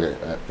took a look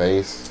at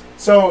face?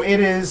 So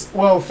it is...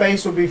 Well,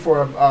 face would be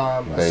for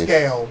a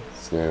scale.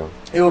 Scale.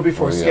 It would be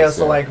for a scale. Yeah,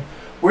 so like,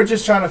 we're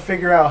just trying to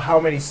figure out how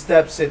many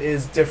steps it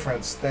is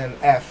different than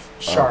F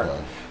sharp.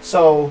 Okay.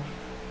 So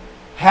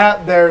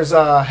there's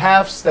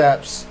half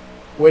steps,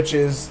 which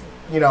is,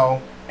 you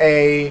know,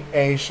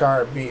 A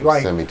sharp, B,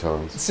 like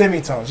semitones.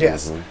 Semitones,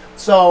 yes.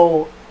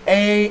 So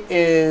A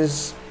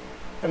is,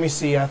 let me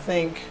see, I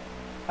think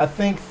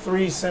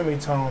 3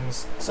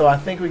 semitones. So I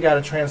think we got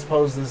to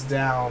transpose this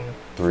down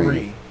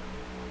 3.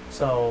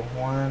 So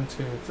 1,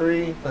 2,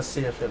 3. Let's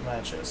see if it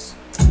matches.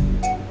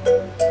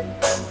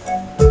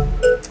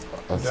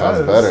 That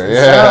sounds better.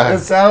 Yeah. It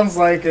sounds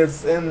like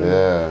it's in.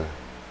 Yeah.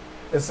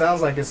 It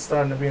sounds like it's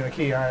starting to be in the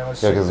key. All right,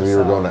 let's check check this out. because we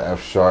were going to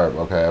F sharp.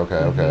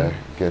 Okay.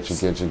 Get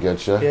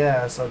you.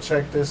 Yeah, so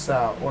check this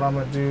out. What I'm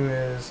going to do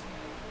is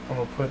I'm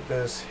going to put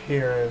this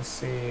here and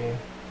see.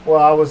 Well,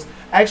 I was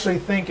actually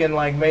thinking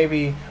like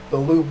maybe the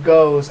loop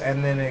goes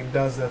and then it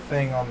does the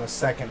thing on the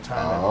second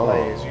time it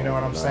plays. You know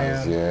what I'm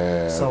saying?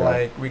 Yeah. So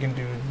like we can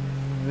do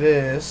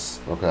this.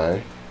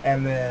 Okay.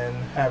 And then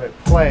have it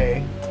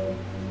play.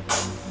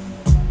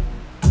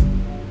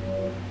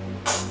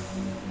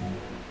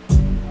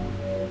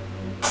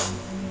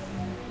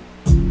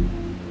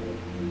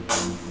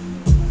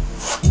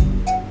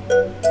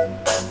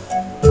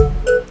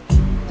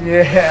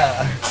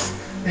 Yeah.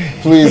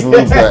 Please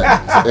loop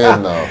that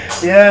in though.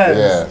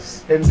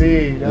 Yes.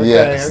 Indeed. Okay,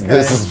 yes. Okay.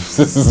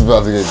 This is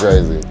about to get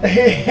crazy.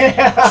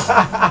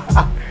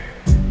 Yeah.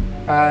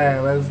 All right,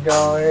 let's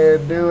go ahead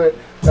and do it.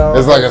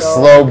 It's like a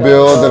slow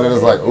build, and then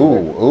it's like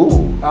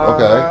ooh.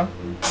 Okay.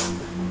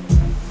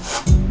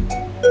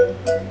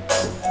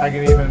 I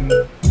can even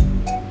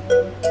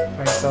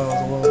make those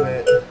a little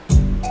bit.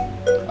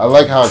 I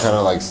like how it kind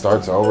of like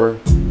starts over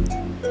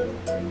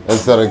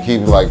instead of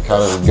keep like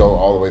kind of go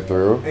all the way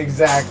through.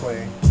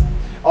 Exactly.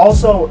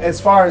 Also,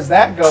 as far as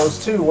that goes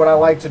too, what I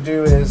like to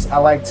do is I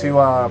like to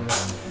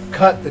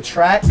cut the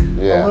track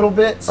a little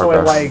bit so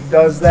it like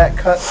does that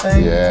cut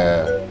thing.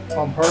 Yeah.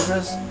 on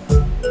purpose.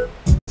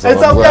 So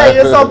It's I'm glad. okay.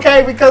 It's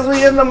okay because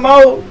we in the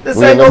mode. This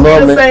We ain't in the gonna be the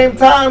moment. same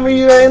time when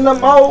you're in the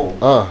mode.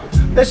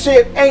 This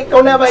shit ain't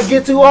gonna never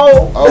get too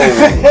old. Oh.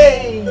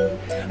 Hey,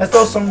 let's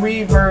throw some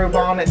reverb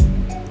on it.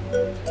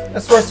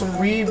 Let's throw some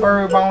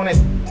reverb on it.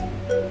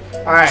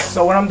 All right.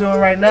 So what I'm doing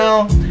right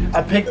now,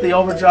 I picked the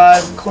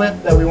Overdrive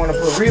clip that we want to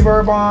put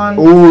reverb on.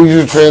 Ooh,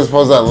 you should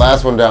transpose that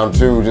last one down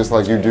too, just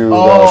like you do the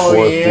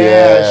fourth.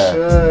 Yeah,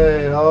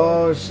 should.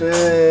 Oh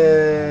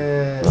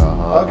shit.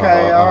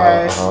 Okay, all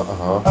right.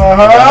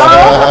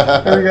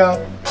 Here we go.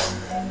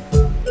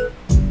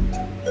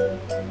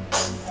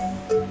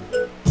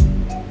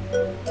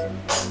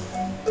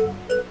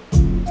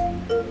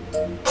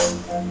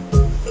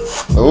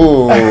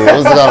 Ooh,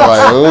 it's kind of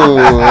like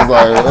it's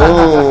like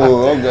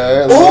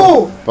okay.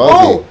 Ooh,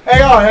 funky.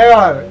 Hang on. Hang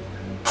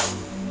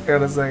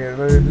on a second.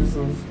 Let me do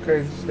some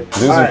crazy shit.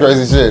 Do some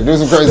crazy shit. Do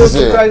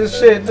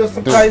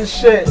some crazy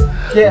shit.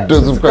 Yeah.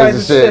 Do some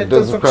crazy shit.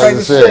 Do some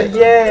crazy shit.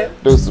 Yeah.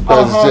 Do some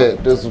crazy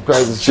shit. Do some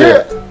crazy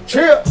shit.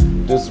 Chill.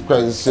 Do some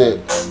crazy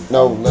shit.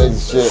 No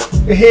lazy shit.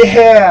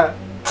 Yeah.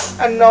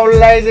 And no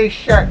lazy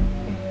shit.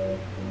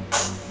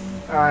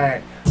 All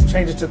right.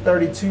 Change it to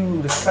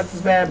 32. Let's cut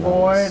this bad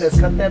boy. Let's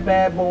cut that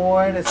bad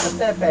boy. Let's cut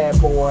that bad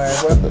boy.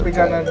 What we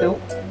gonna do?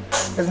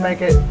 Let's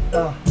make it.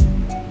 I'll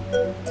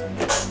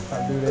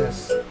do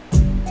this.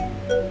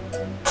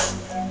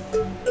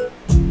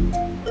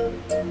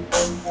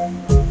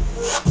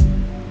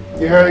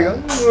 You heard it go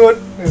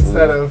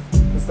instead of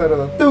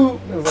the do.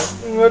 It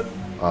was like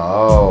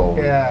Oh.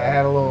 yeah, it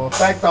had a little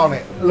effect on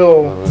it. A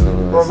little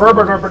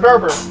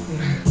reverber.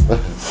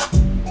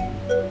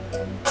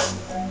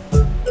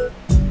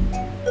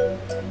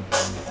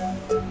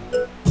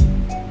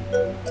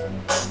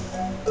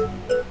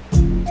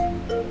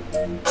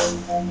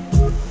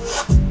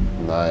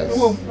 Nice.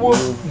 Whoop, whoop.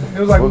 It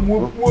was like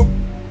whoop, whoop.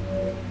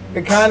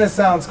 It kind of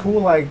sounds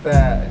cool like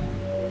that.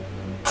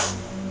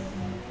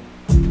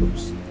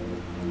 Oops.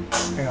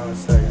 Hang on a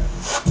second.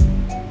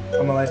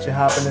 I'm gonna let you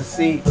hop in the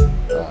seat.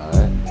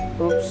 Alright.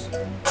 Oops.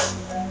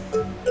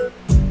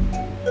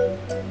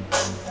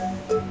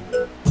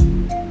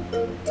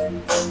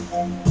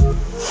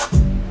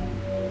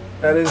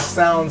 That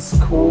sounds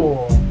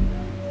cool.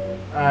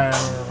 Alright,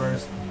 I'm gonna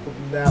reverse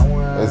that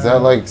one. Is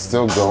that like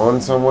still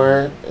going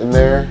somewhere in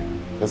there?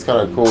 That's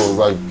kind of cool. It's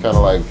like kind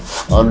of like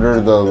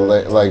under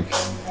the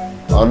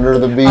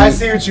beat. I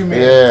see what you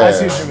mean. Yeah. I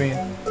see what you mean.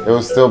 It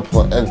was still.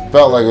 It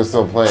felt like it was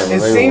still playing. It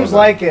seems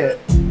like it.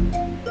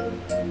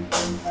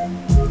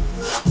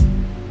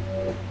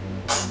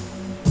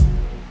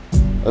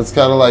 It's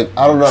kind of like,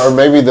 I don't know, or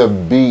maybe the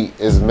beat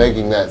is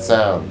making that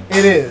sound.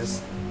 It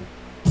is.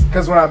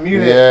 Because when I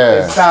mute it,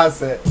 Yeah. it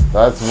stops it.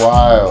 That's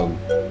wild.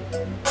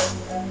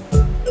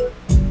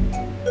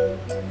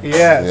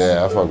 Yes.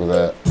 Yeah, I fuck with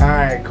that.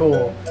 Alright,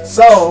 cool.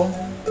 So,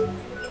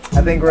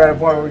 I think we're at a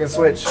point where we can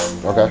switch.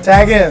 Okay.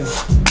 Tag in.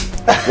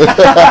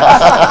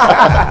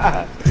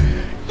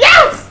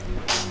 Yes!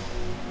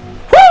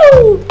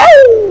 Woo!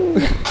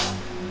 Oh!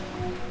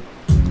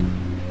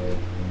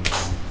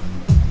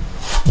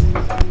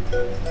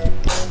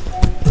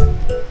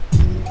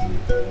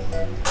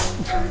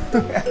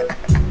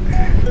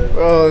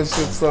 Oh, this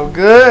shit's so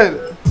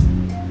good.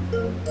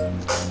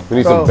 We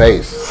need some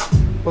bass.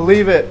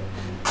 Believe it.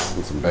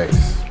 Need some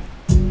bass.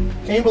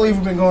 Can you believe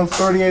we've been going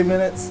 38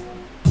 minutes?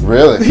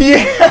 Really?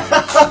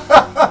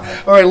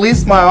 Yeah. Or at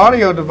least my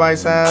audio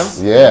device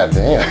has. Yeah,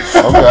 damn.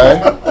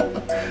 Okay.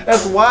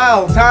 That's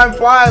wild. Time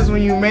flies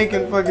when you're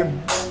making fucking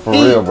For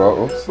heat. real,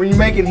 bro. Oops. When you're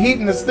making heat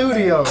in the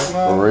studio.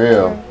 For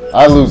real.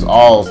 I lose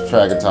all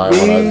track of time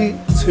when Me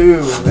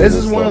too. This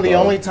is one of the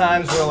stuff, only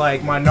times where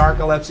like my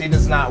narcolepsy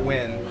does not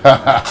win.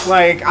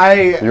 Like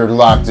You're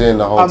locked in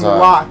the whole I'm time.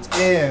 locked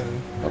in.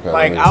 Okay,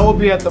 Like I will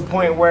be at the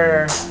point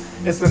where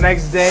it's the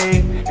next day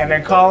and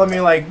they're calling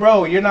me like,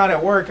 bro, you're not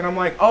at work, and I'm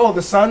like, oh,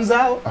 the sun's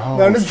out. Oh,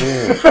 No, this-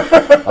 shit.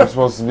 I'm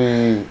supposed to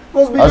be.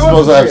 Supposed to be I'm doing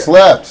supposed to have some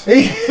slept.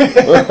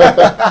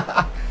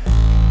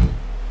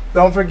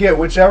 Don't forget,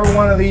 whichever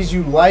one of these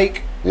you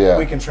like, Yeah.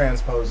 we can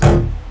transpose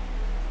it.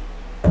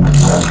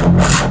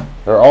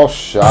 They're all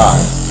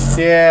shots.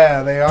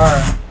 Yeah, they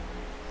are.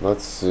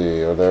 Let's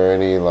see. Are there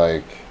any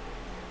like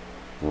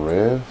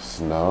riffs?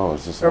 No,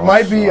 it's just. There all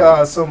might be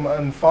shots.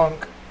 some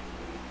funk.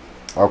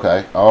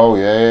 Okay. Oh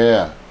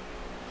yeah.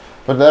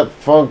 But that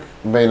funk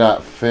may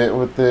not fit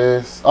with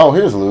this. Oh,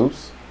 here's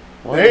loops.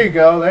 What? There you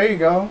go. There you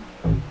go.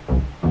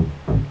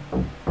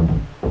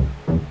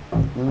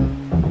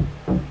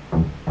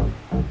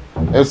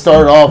 It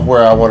started off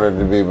where I wanted it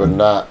to be, but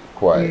not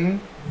quite. Mhm.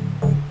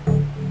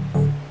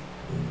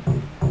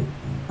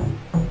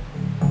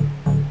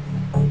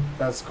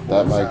 That's cool.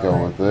 That might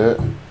go with it.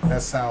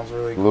 That sounds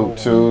really cool. Loop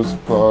 2's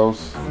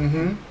close.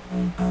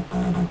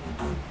 Mm-hmm.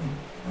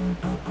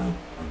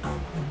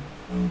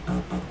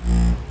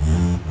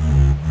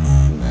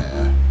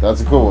 Nah,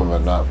 that's a cool one,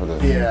 but not for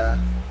this. Yeah.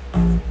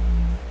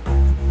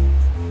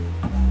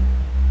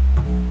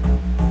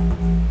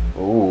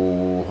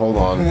 Ooh, hold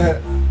on.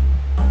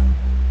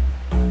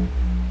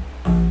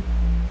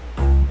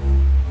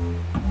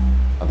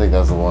 I think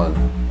that's the one.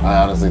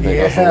 I honestly think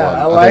that's the one.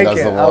 I like think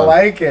it. that's the I one.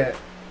 like it.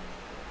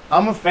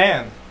 I'm a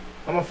fan.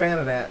 I'm a fan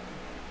of that.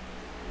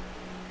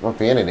 I'm a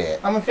fan of that.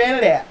 I'm a fan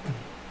of that.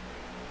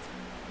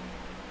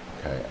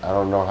 Okay, I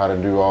don't know how to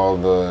do all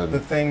The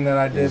thing that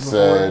I did You before.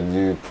 said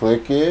you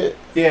click it.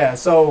 Yeah,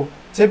 so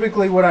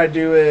typically what I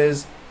do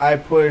is I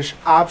push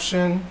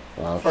option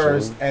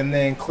first and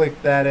then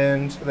click that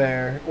into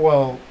there.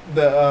 Well,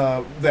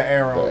 the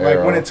arrow. The Like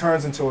when arrow. it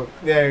turns into a,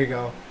 there you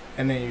go.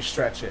 And then you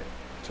stretch it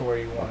to where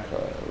you want it.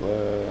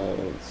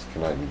 Okay,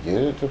 can I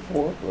get it to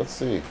 4? Let's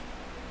see.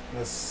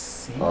 Let's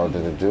see. Oh,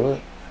 did it do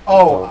it?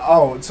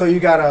 Oh, so you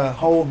gotta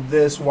hold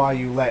this while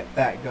you let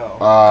that go.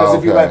 Because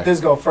if you let this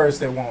go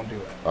first, it won't do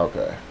it.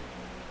 Okay.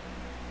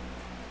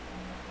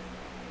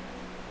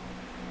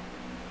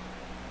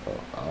 So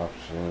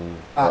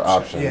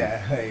option.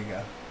 Yeah, there you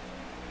go.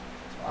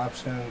 So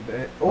option.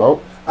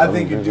 Oh, I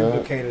think you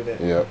duplicated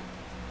it. Yep.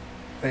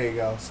 There you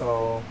go.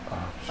 So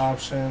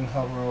option,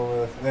 hover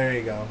over. There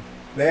you go.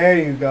 There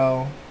you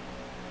go.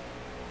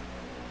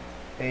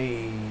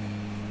 Hey,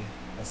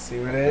 let's see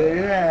what it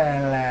is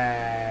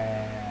like.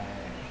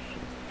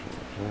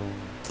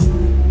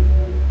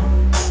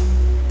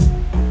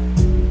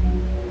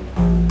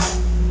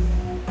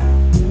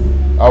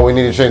 Oh, we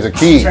need to change the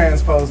key.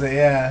 Transpose it,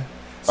 yeah.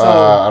 So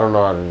I don't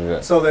know how to do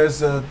that. So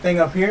there's a thing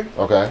up here.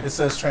 Okay. It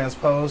says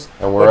transpose.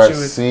 And we're at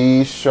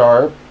C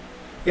sharp.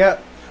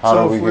 Yep.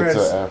 How do we get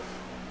to F?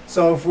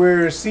 So if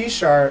we're C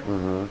sharp,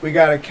 we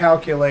got to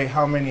calculate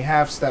how many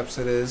half steps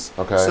it is.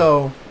 Okay.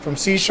 So from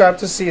C sharp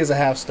to C is a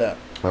half step.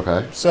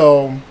 Okay.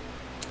 So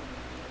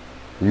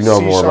you know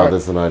C more sharp, about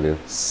this than I do.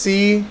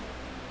 C,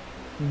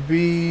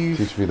 B.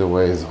 Teach me the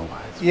ways, always.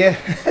 Yeah.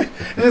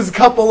 There's a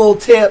couple little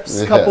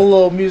tips, a couple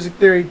little music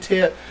theory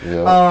tip.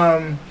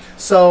 Yeah.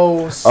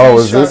 So C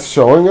is sharp, this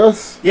showing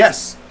us?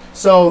 Yes.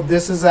 So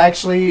this is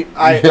actually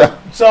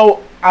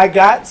So I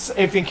got,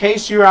 if in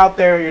case you're out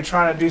there, you're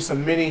trying to do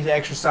some MIDI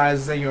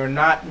exercises and you're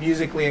not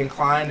musically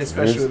inclined,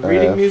 especially with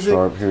reading music.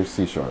 Sharp, here's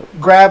C sharp.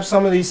 Grab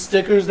some of these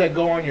stickers that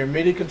go on your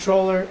MIDI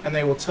controller, and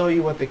they will tell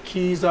you what the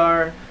keys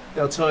are.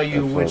 They'll tell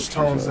you which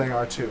tones they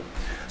are too.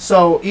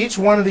 So each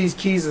one of these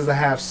keys is a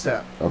half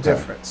step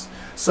difference.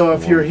 So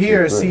if you're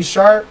here at C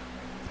sharp,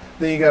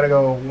 then you got to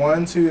go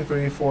 1, 2,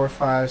 3, 4,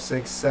 5,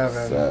 6,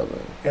 7,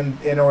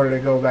 in order to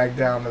go back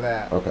down to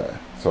that. Okay.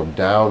 So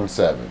down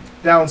 7.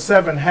 Down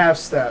 7 half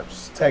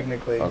steps,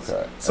 technically.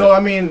 Okay. So I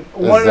mean,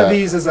 one of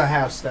these is a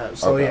half step.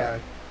 So yeah.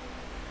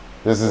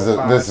 This is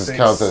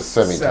counts as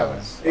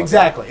semitones. Okay.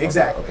 Exactly.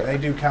 Okay. They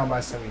do count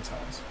by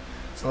semitones.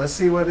 So let's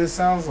see what this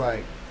sounds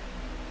like.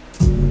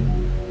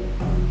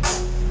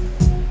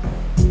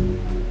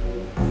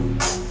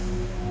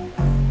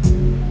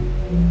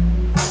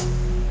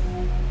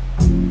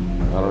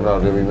 I don't know.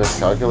 Did we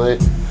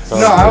miscalculate?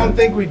 No, I don't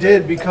think we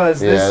did because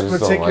this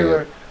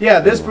particular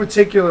this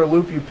particular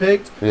loop you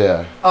picked.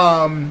 Yeah.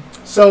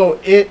 So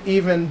it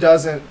even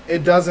doesn't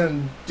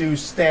do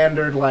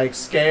standard like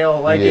scale,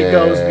 like it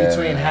goes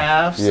between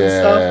halves and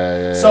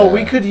stuff. So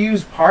we could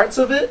use parts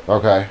of it.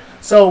 Okay.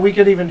 So we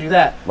could even do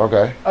that.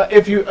 Okay.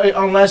 If you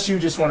unless you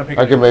just want to pick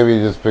I can maybe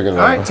just pick it up.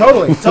 All right,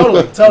 totally.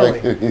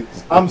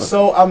 I'm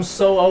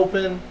so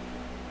open.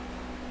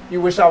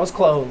 You wish I was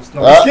closed.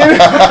 No, I'm just kidding.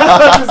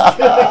 I'm just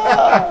kidding.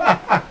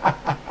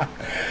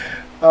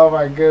 Oh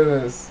my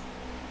goodness.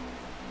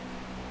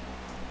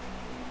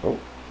 Oh.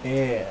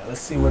 Yeah,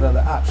 let's see what other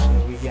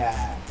options we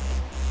got.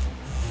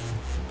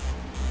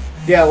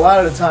 Yeah, a lot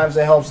of the times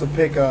it helps to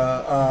pick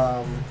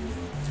a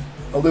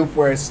loop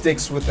where it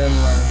sticks within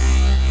the...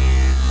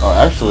 Oh,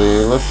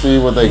 actually, let's see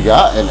what they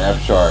got in F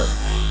sharp.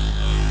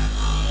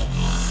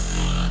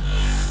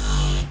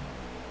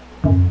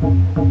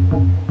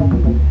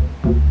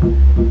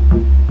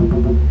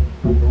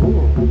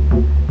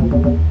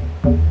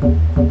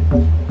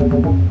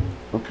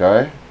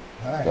 Okay,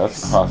 nice.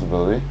 That's a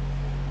possibility.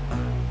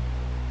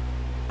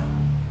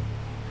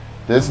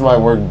 This might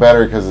work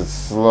better because it's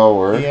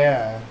slower.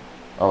 Yeah.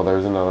 Oh,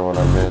 there's another one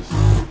I missed.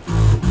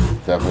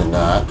 Definitely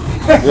not.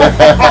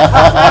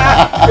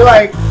 You're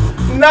like,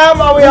 nah,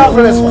 I'm all the way out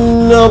for this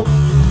one. Nope.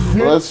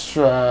 Let's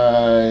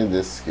try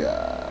this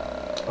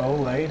guy.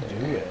 Olay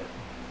do it.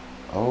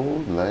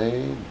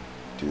 Olay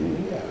do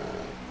it.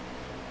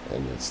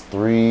 And it's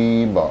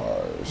 3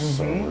 bars.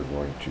 So we're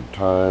going to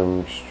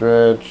time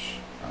stretch,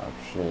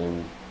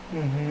 option.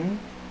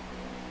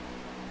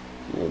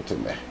 Give it to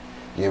me.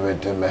 Give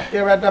it to me.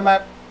 Give it to me.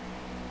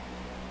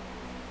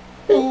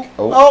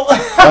 Oh.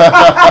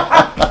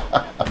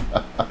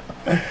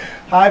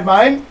 Hive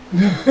mind?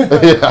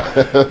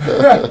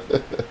 Yeah.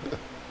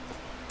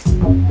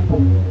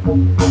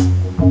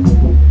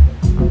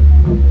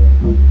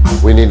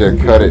 We need to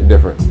cut it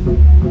different.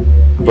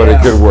 But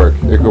it could work.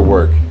 It could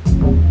work.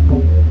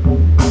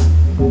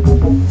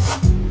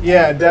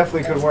 Yeah, it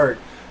definitely could work.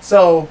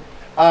 So,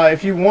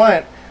 if you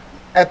want,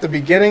 at the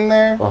beginning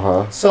there,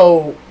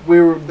 so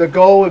the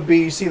goal would be,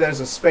 you see there's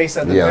a space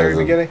at the very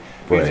beginning.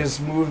 You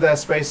just move that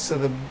space to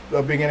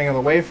the beginning of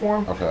the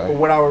waveform. Okay. But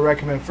what I would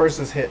recommend first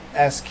is hit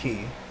S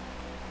key.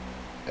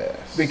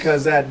 S.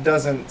 Because that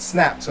doesn't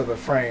snap to the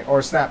frame,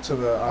 or snap to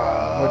the,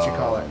 what you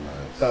call it.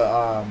 Nice.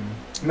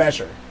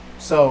 measure.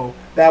 So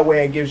that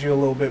way it gives you a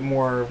little bit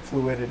more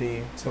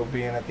fluidity to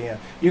being at the end.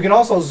 You can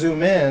also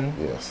zoom in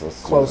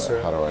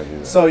closer. How do I do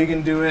that? So you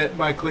can do it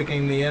by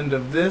clicking the end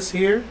of this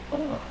here,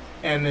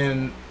 and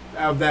then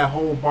of that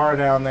whole bar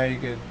down there, you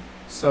could.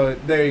 So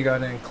there you go.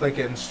 Then click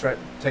it and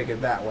take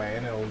it that way,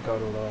 and it'll go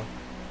to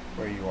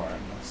where you are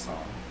in the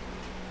song.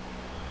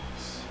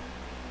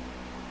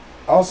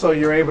 Also,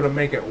 you're able to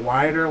make it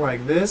wider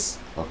like this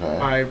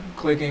by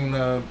clicking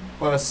the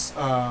plus.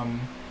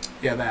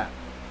 That.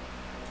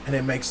 And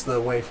it makes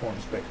the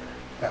waveforms bigger.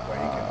 That way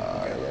you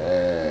can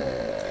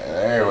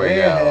there we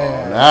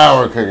go. Now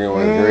we're cooking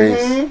with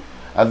grease.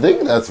 I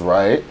think that's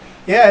right.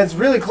 Yeah, it's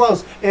really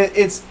close.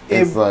 It's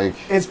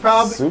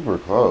probably super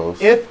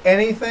close. If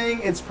anything,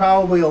 it's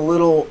probably a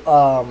little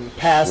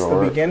past the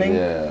beginning.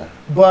 Yeah.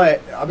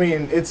 But I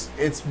mean, it's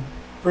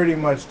pretty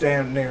much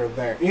damn near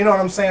there. You know what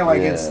I'm saying? Like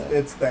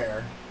it's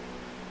there.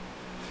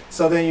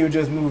 So then you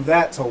just move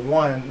that to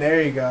 1.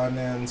 There you go, and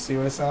then see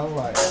what it sounds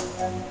like.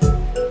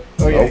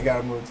 Oh yeah, you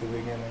gotta move to the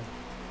beginning.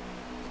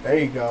 There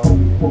you go.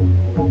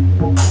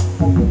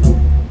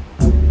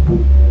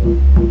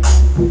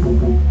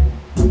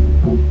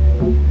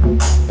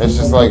 It's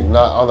just like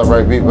not on the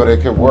right beat, but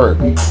it could work.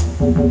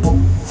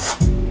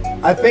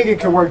 I think it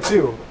could work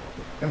too.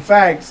 In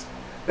fact,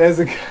 there's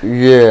a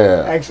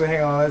Actually,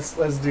 hang on.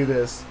 Let's do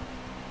this.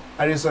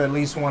 I just at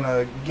least want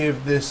to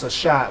give this a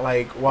shot,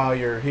 like while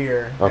you're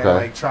here, and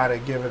like try to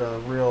give it a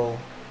real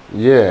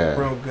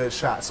good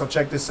shot. So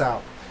check this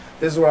out.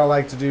 This is what I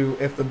like to do.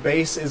 If the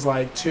bass is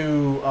like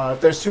if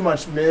there's too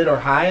much mid or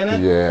high in it.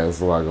 Yeah,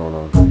 there's a lot going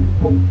on.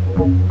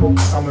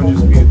 I'm going to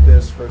just mute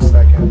this for a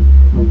second.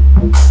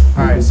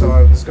 Alright, so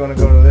I'm just going to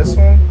go to this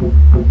one.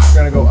 I'm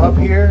going to go up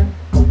here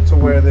to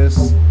where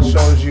this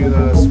shows you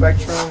the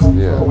spectrum for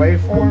the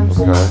waveforms.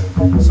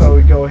 Okay. So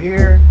we go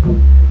here.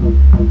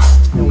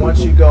 And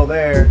once you go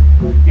there,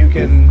 you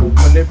can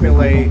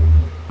manipulate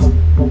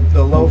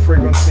the low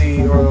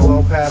frequency or the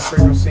low pass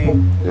frequency,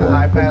 the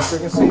high pass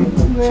frequency.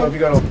 So if you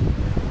go to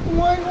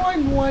 1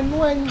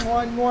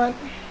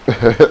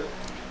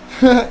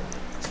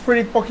 it's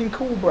pretty fucking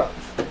cool, bro.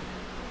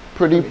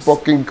 Pretty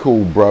fucking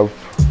cool, bro.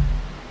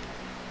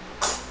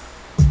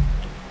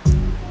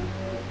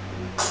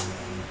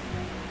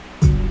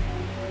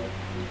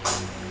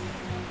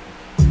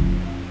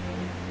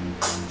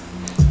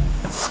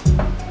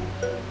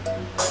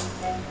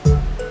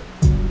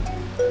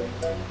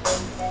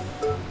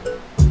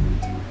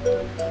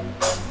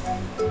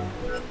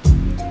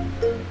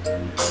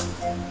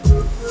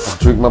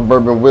 Drink my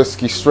bourbon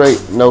whiskey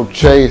straight, no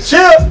chase.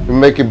 We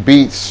making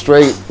beats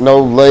straight,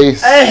 no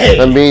lace. Hey.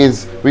 That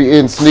means we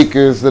in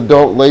sneakers that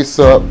don't lace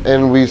up,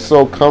 and we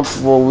so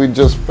comfortable we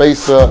just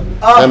face up.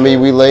 I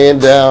mean we laying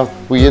down,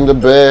 we in the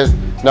bed.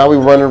 Now we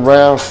running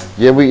around,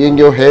 yeah we in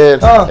your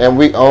head, and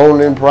we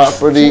owning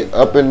property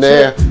up in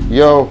there,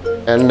 yo.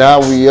 And now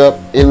we up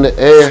in the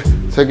air,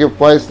 taking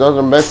flights down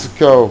to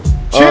Mexico.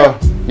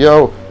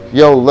 Yo,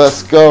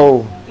 let's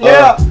go.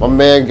 My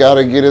man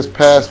gotta get his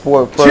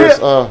passport first.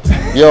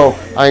 Yo,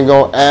 I ain't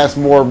gonna ask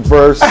more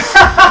verse.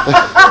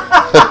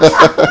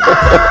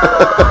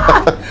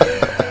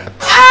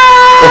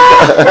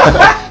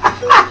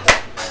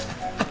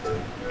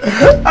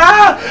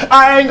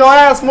 I ain't gonna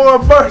ask more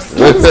verse.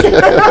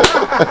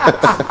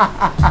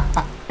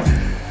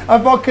 I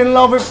fucking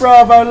love it, bro.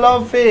 I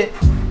love it.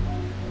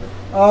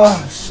 Oh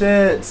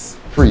shit.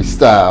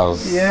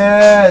 Freestyles.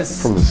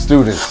 Yes. From the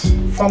students.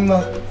 From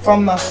the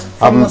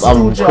I'm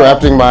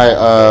crafting my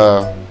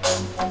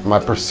my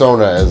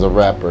persona as a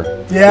rapper.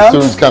 Yeah. The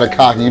student's kind of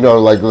cocky, you know,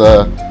 like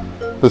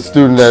the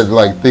student that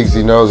like thinks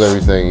he knows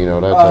everything, you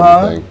know, that type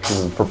of thing.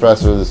 He's the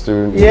professor, the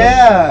student.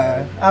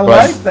 Yeah, I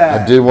like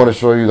that. I did want to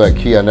show you that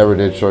key. I never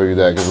did show you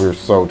that because we were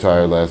so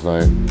tired last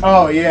night.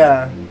 Oh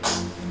yeah.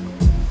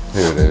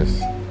 Here it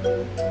is.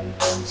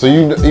 So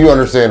you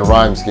understand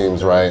rhyme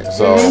schemes, right?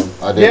 So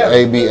I did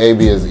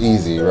A-B is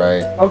easy,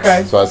 right?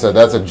 Okay. So I said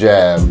that's a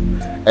jab.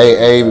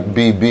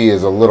 A-B-B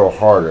is a little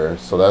harder,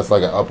 so that's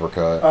like an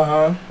uppercut.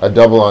 A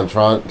double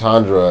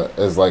entendre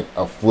is like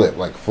a flip,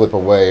 like flip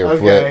away or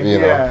flip, you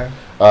know.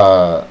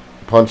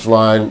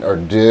 Punchline or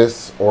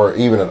diss or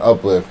even an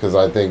uplift, because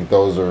I think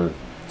those are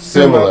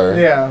similar.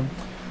 Yeah.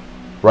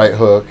 Right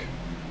hook.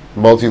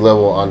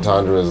 Multi-level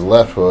entendre is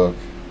left hook.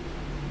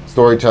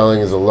 Storytelling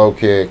is a low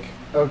kick.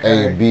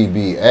 Okay.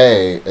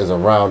 A-B-B-A is a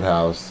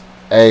roundhouse.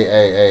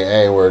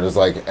 A, where it's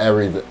like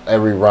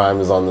every rhyme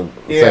is on the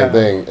same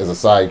thing, is a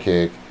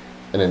sidekick.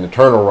 And an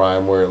eternal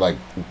rhyme where like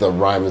the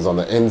rhyme is on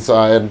the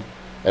inside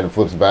and it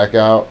flips back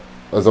out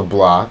is a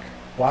block.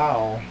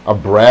 Wow. A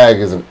brag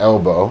is an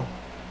elbow.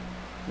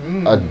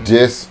 A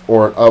diss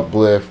or an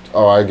uplift.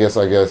 Oh, I guess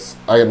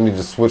I need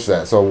to switch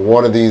that. So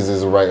one of these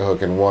is a right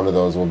hook and one of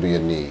those will be a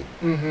knee.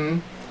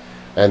 And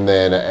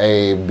then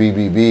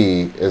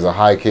A-B-B-B is a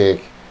high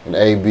kick. And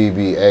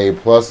A-B-B-A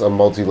plus a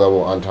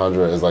multi-level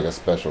entendre is like a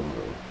special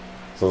move.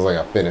 So it's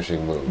like a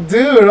finishing move.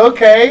 Dude,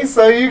 okay,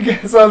 so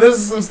this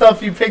is some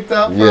stuff you picked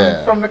up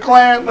from the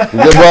clan.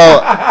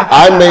 Well,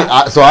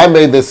 I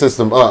made this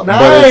system up,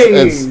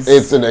 nice. But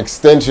it's an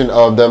extension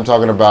of them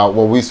talking about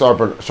when we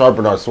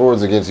sharpen our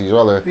swords against each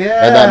other, and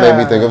that made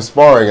me think of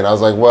sparring. And I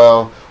was like,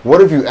 well,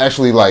 what if you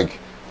actually like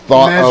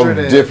thought measured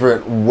of it.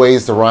 different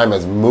ways to rhyme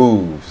as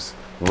moves?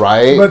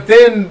 Right, but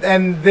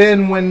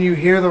then when you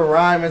hear the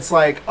rhyme, it's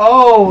like,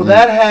 oh,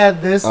 that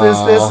had this, and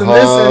this in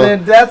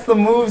it. That's the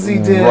moves he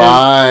did.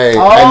 Right,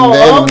 oh, and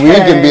then okay. we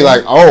can be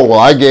like, oh, well,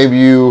 I gave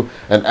you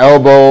an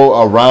elbow,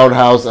 a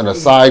roundhouse, and a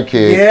side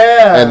kick.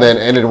 Yeah, and then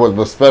ended with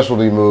the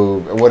specialty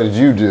move. And what did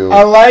you do?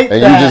 I like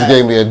and that. And you just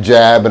gave me a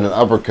jab and an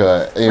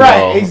uppercut.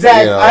 Right,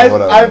 exactly.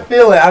 I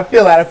feel it. I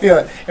feel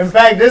it. In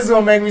fact, this is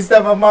gonna make me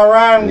step up my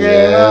rhyme game.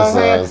 Yeah, you know what I'm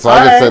saying? So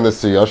I can send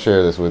this to you. I'll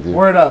share this with you.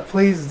 Word up,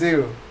 please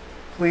do.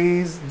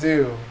 Please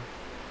do.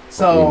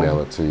 So I'll email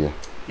it to you.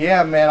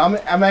 Yeah, man,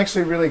 I'm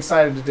actually really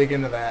excited to dig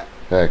into that.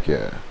 Heck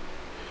yeah.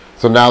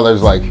 So now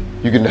there's like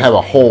you can have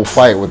a whole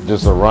fight with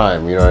just a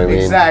rhyme. You know what I mean?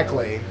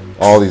 Exactly.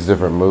 All these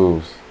different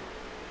moves.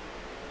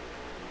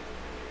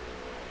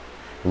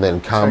 And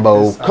then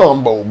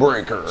combo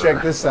breaker.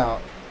 Check this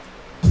out.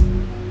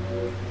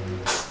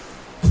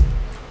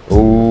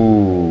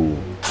 Ooh.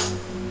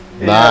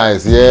 Yeah.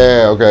 Nice.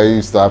 Yeah. Okay.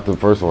 You stopped the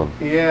first one.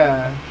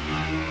 Yeah.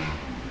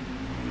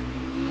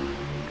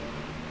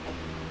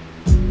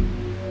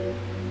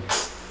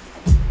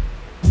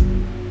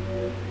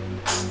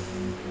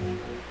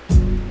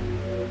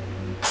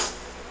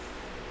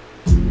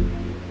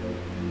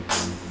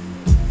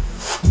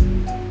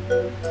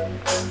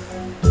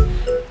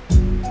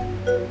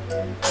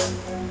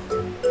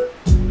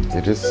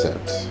 It is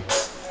sent.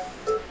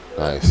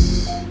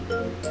 Nice.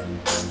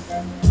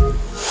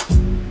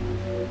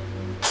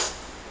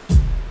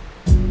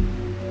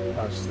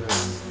 Watch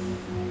this.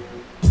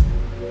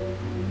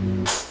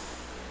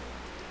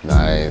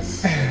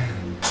 Nice.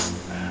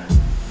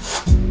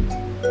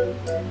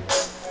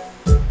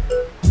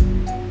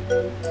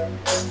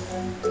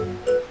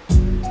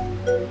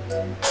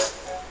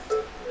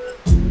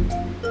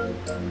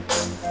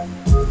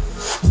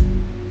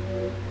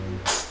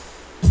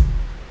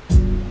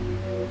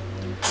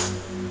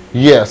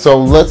 Yeah, so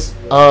let's,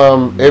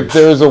 if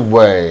there's a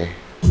way,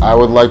 I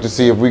would like to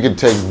see if we could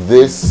take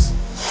this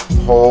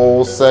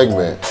whole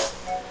segment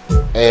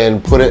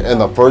and put it in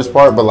the first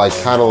part, but like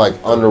kind of like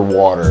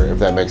underwater, if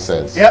that makes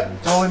sense.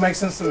 Yep, totally makes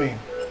sense to me.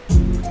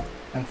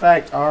 In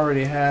fact, I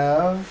already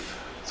have.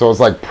 So it's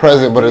like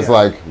present, but it's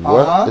like,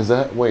 what is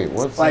that? Wait,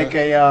 what's like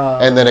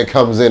that? And then it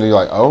comes in and you're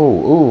like,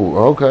 oh, ooh,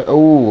 okay,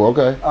 ooh,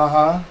 okay.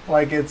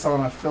 Like it's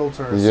on a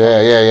filter or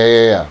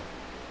Yeah.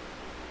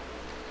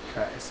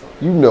 Okay, so.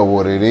 You know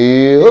what it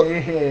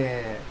is.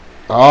 Yeah.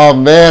 Oh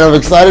man, I'm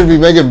excited to be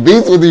making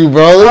beats with you,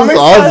 bro. This is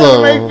awesome. I'm excited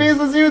to make beats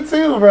with you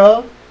too,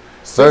 bro.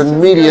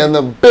 Certain media in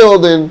the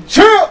building.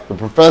 The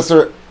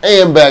Professor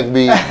and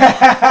BaqBeat.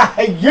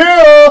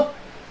 Yeah. All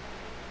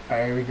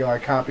right, here we go. I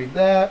copied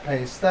that,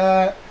 paste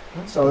that.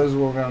 So this is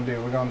what we're gonna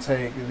do. We're gonna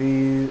take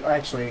these.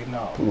 Actually,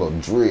 no. Put a little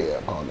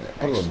drip on it.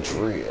 Put a little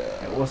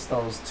drip. What's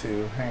those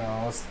two? Hang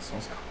on. What's this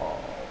one's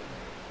called?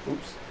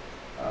 Oops.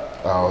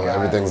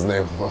 Everything's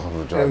named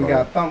Overdrive. Then we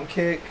got Thump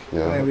Kick.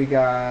 Yeah. And then we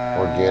got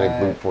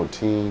Organic Loop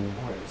 14.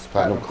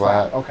 Platinum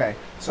Clap. Okay.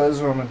 So this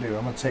is what I'm gonna do.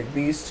 I'm gonna take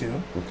these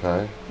two.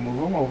 Okay.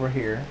 Move them over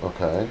here.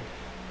 Okay.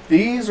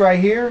 These right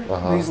here,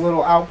 these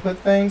little output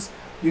things,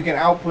 you can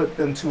output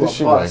them to a bus. This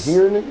shit right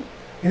here, nigga?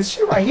 This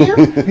shit right here?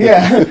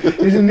 Yeah.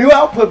 It's a new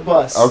output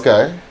bus.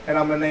 Okay. And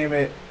I'm gonna name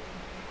it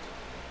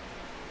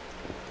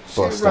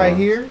Bus shit right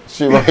here.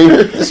 Shit right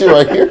here. Shit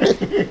right here.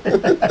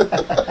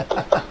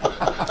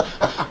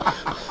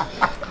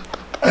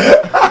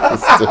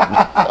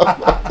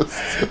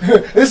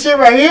 This shit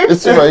right here?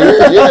 This shit right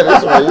here? Yeah,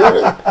 this right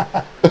here.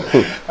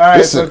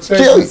 Alright, so check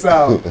this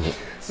out.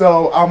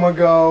 So I'm gonna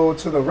go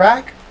to the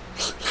rack.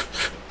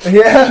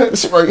 Yeah.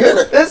 This shit right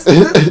here.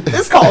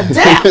 This called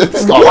death.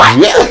 It's called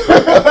death.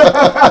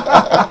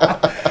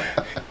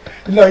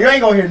 No, you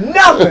ain't gonna hear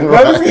nothing.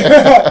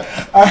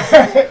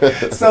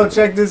 Alright. So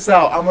check this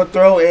out. I'm gonna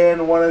throw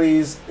in one of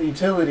these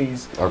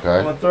utilities. Okay.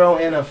 I'm gonna throw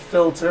in a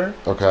filter.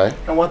 Okay.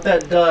 And what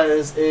that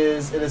does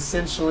is it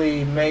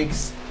essentially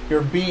makes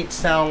your beat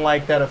sound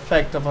like that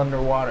effect of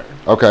underwater.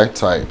 Okay,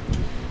 tight.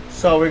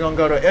 So we're gonna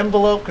go to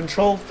envelope,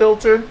 control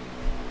filter.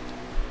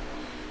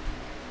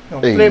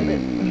 Hey. Flip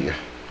it.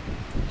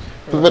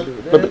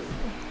 Flip it.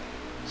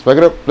 Spike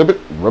it up, flip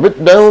it, rub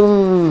it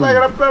down. Spike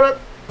it up, flip it.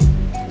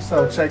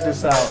 So check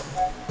this out.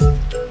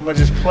 I'm gonna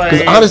just play.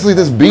 Because honestly,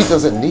 this beat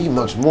doesn't need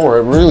much more.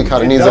 It really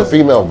kind of needs a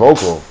female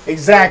vocal.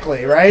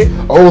 Exactly, right?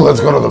 Oh, let's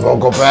go to the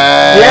vocal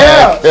pack.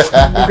 Yeah, we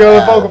go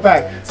to the vocal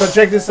pack. So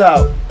check this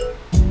out.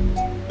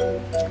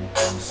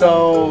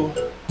 So,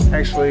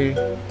 actually,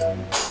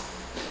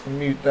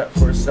 mute that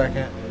for a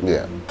second.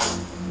 Yeah.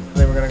 And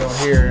then we're gonna go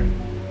here,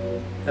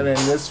 and then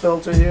this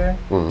filter here.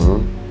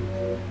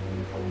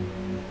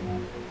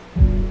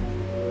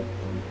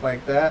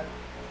 Like that.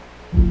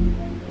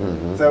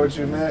 Is that what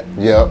you meant?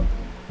 Yep.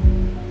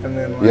 And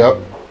then like,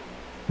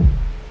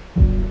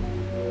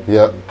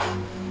 Yep.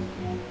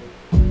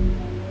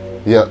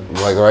 Yep,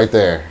 like right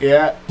there.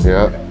 Yeah.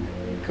 Yeah. Okay.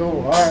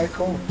 Cool. All right,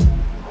 cool.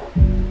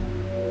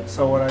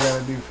 So what I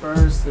gotta do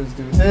first is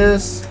do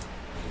this,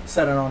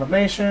 set an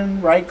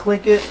automation, right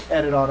click it,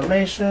 edit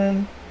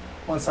automation.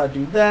 Once I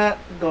do that,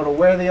 go to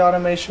where the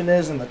automation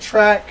is in the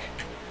track,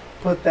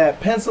 put that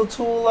pencil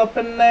tool up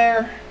in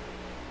there,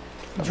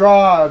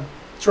 draw a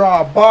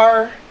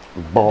bar,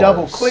 Bars.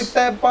 double click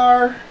that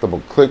bar,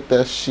 Double click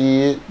that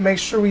shit. make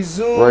sure we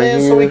zoom Right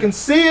in so we here. can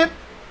see it.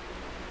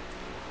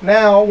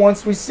 Now,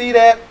 once we see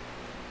that,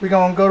 we're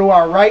gonna go to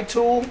our right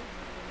tool,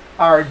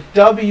 our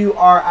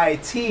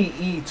WRITE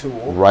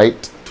tool.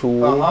 Right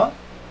tool.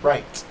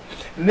 Right.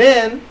 And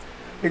then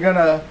you're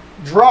gonna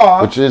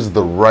draw Which is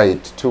the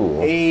right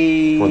tool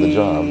for the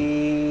job.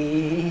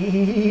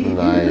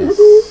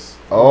 Nice.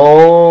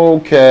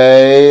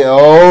 Okay.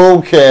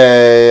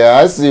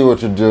 I see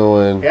what you're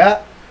doing.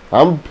 Yeah.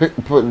 I'm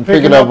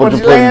picking up what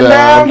you're putting laying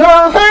down.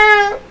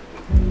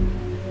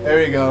 There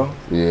we go.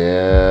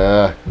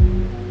 Yeah.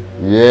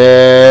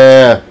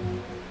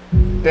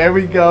 There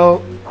we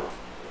go.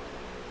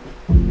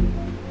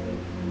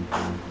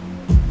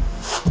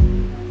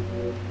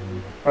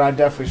 But I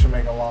definitely should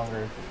make it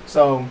longer.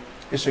 So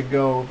it should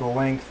go the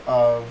length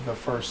of the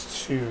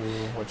first two,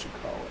 what you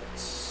call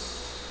it.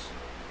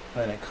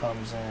 Then it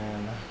comes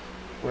in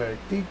where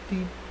beep,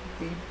 beep,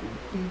 beep,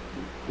 boop, beep,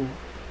 boop, boop.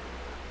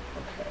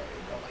 Okay,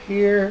 go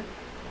here,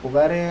 pull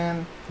that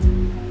in.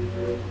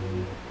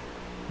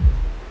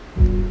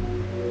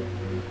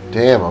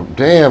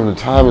 Damn, the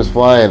time is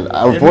flying.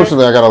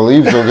 Unfortunately, I gotta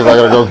leave soon because I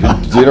gotta go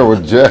get dinner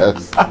with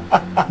Jess.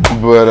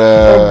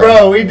 But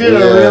bro, we did a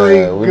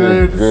really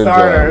good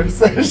starter job.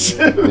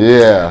 session.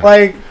 Yeah.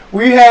 Like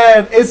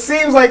it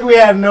seems like we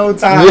had no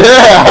time. Yeah,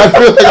 I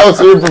feel like I was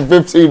here for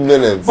 15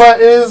 minutes. But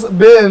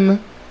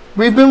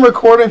we've been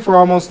recording for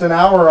almost an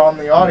hour on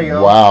the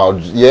audio. Wow.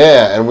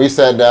 Yeah, and we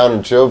sat down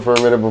and chilled for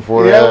a minute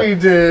before that. Yeah, we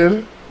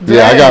did.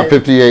 Yeah, I got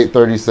Dang.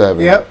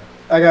 58:37. Yep.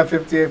 I got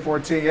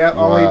 58:14. Yep.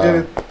 Only did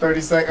it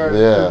 30 seconds.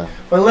 Yeah.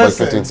 But Like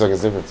listen, 15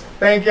 seconds difference.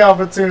 thank y'all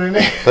for tuning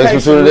in.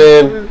 Thanks for tuning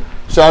in.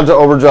 Shout out to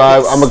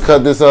Overdrive. I'm going to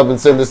cut this up and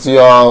send this to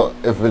y'all.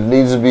 If it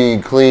needs to be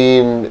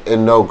clean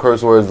and no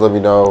curse words, let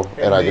me know.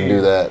 And I can do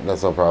that.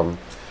 That's no problem.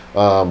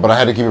 But I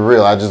had to keep it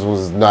real. I just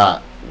was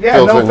not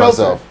filtering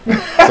myself.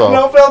 So,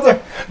 no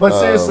filter. But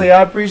seriously,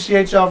 I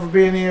appreciate y'all for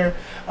being here.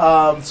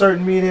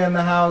 Certain media in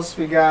the house.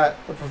 We got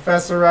the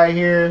professor right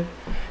here.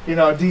 You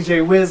know,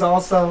 DJ Wiz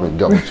also. let me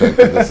double check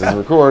that this is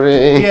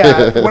recording.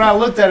 Yeah, when I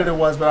looked at it, it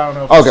was, but I don't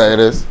know if Okay, it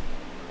is.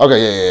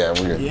 Okay, yeah,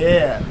 we're good.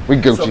 Yeah. We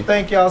Gucci. So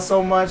thank y'all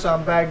so much.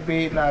 I'm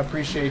BaqBeet, and I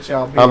appreciate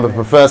y'all being I'm the here.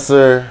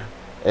 professor,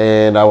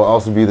 and I will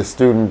also be the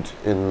student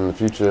in the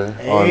future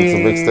on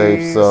some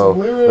mixtapes. So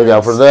some look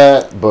out for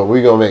that. But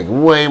we're going to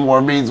make way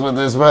more beats with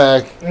this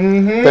pack.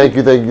 Mm-hmm.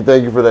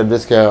 Thank you for that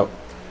discount.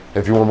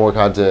 If you want more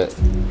content,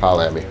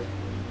 holla at me.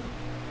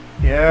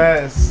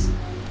 Yes.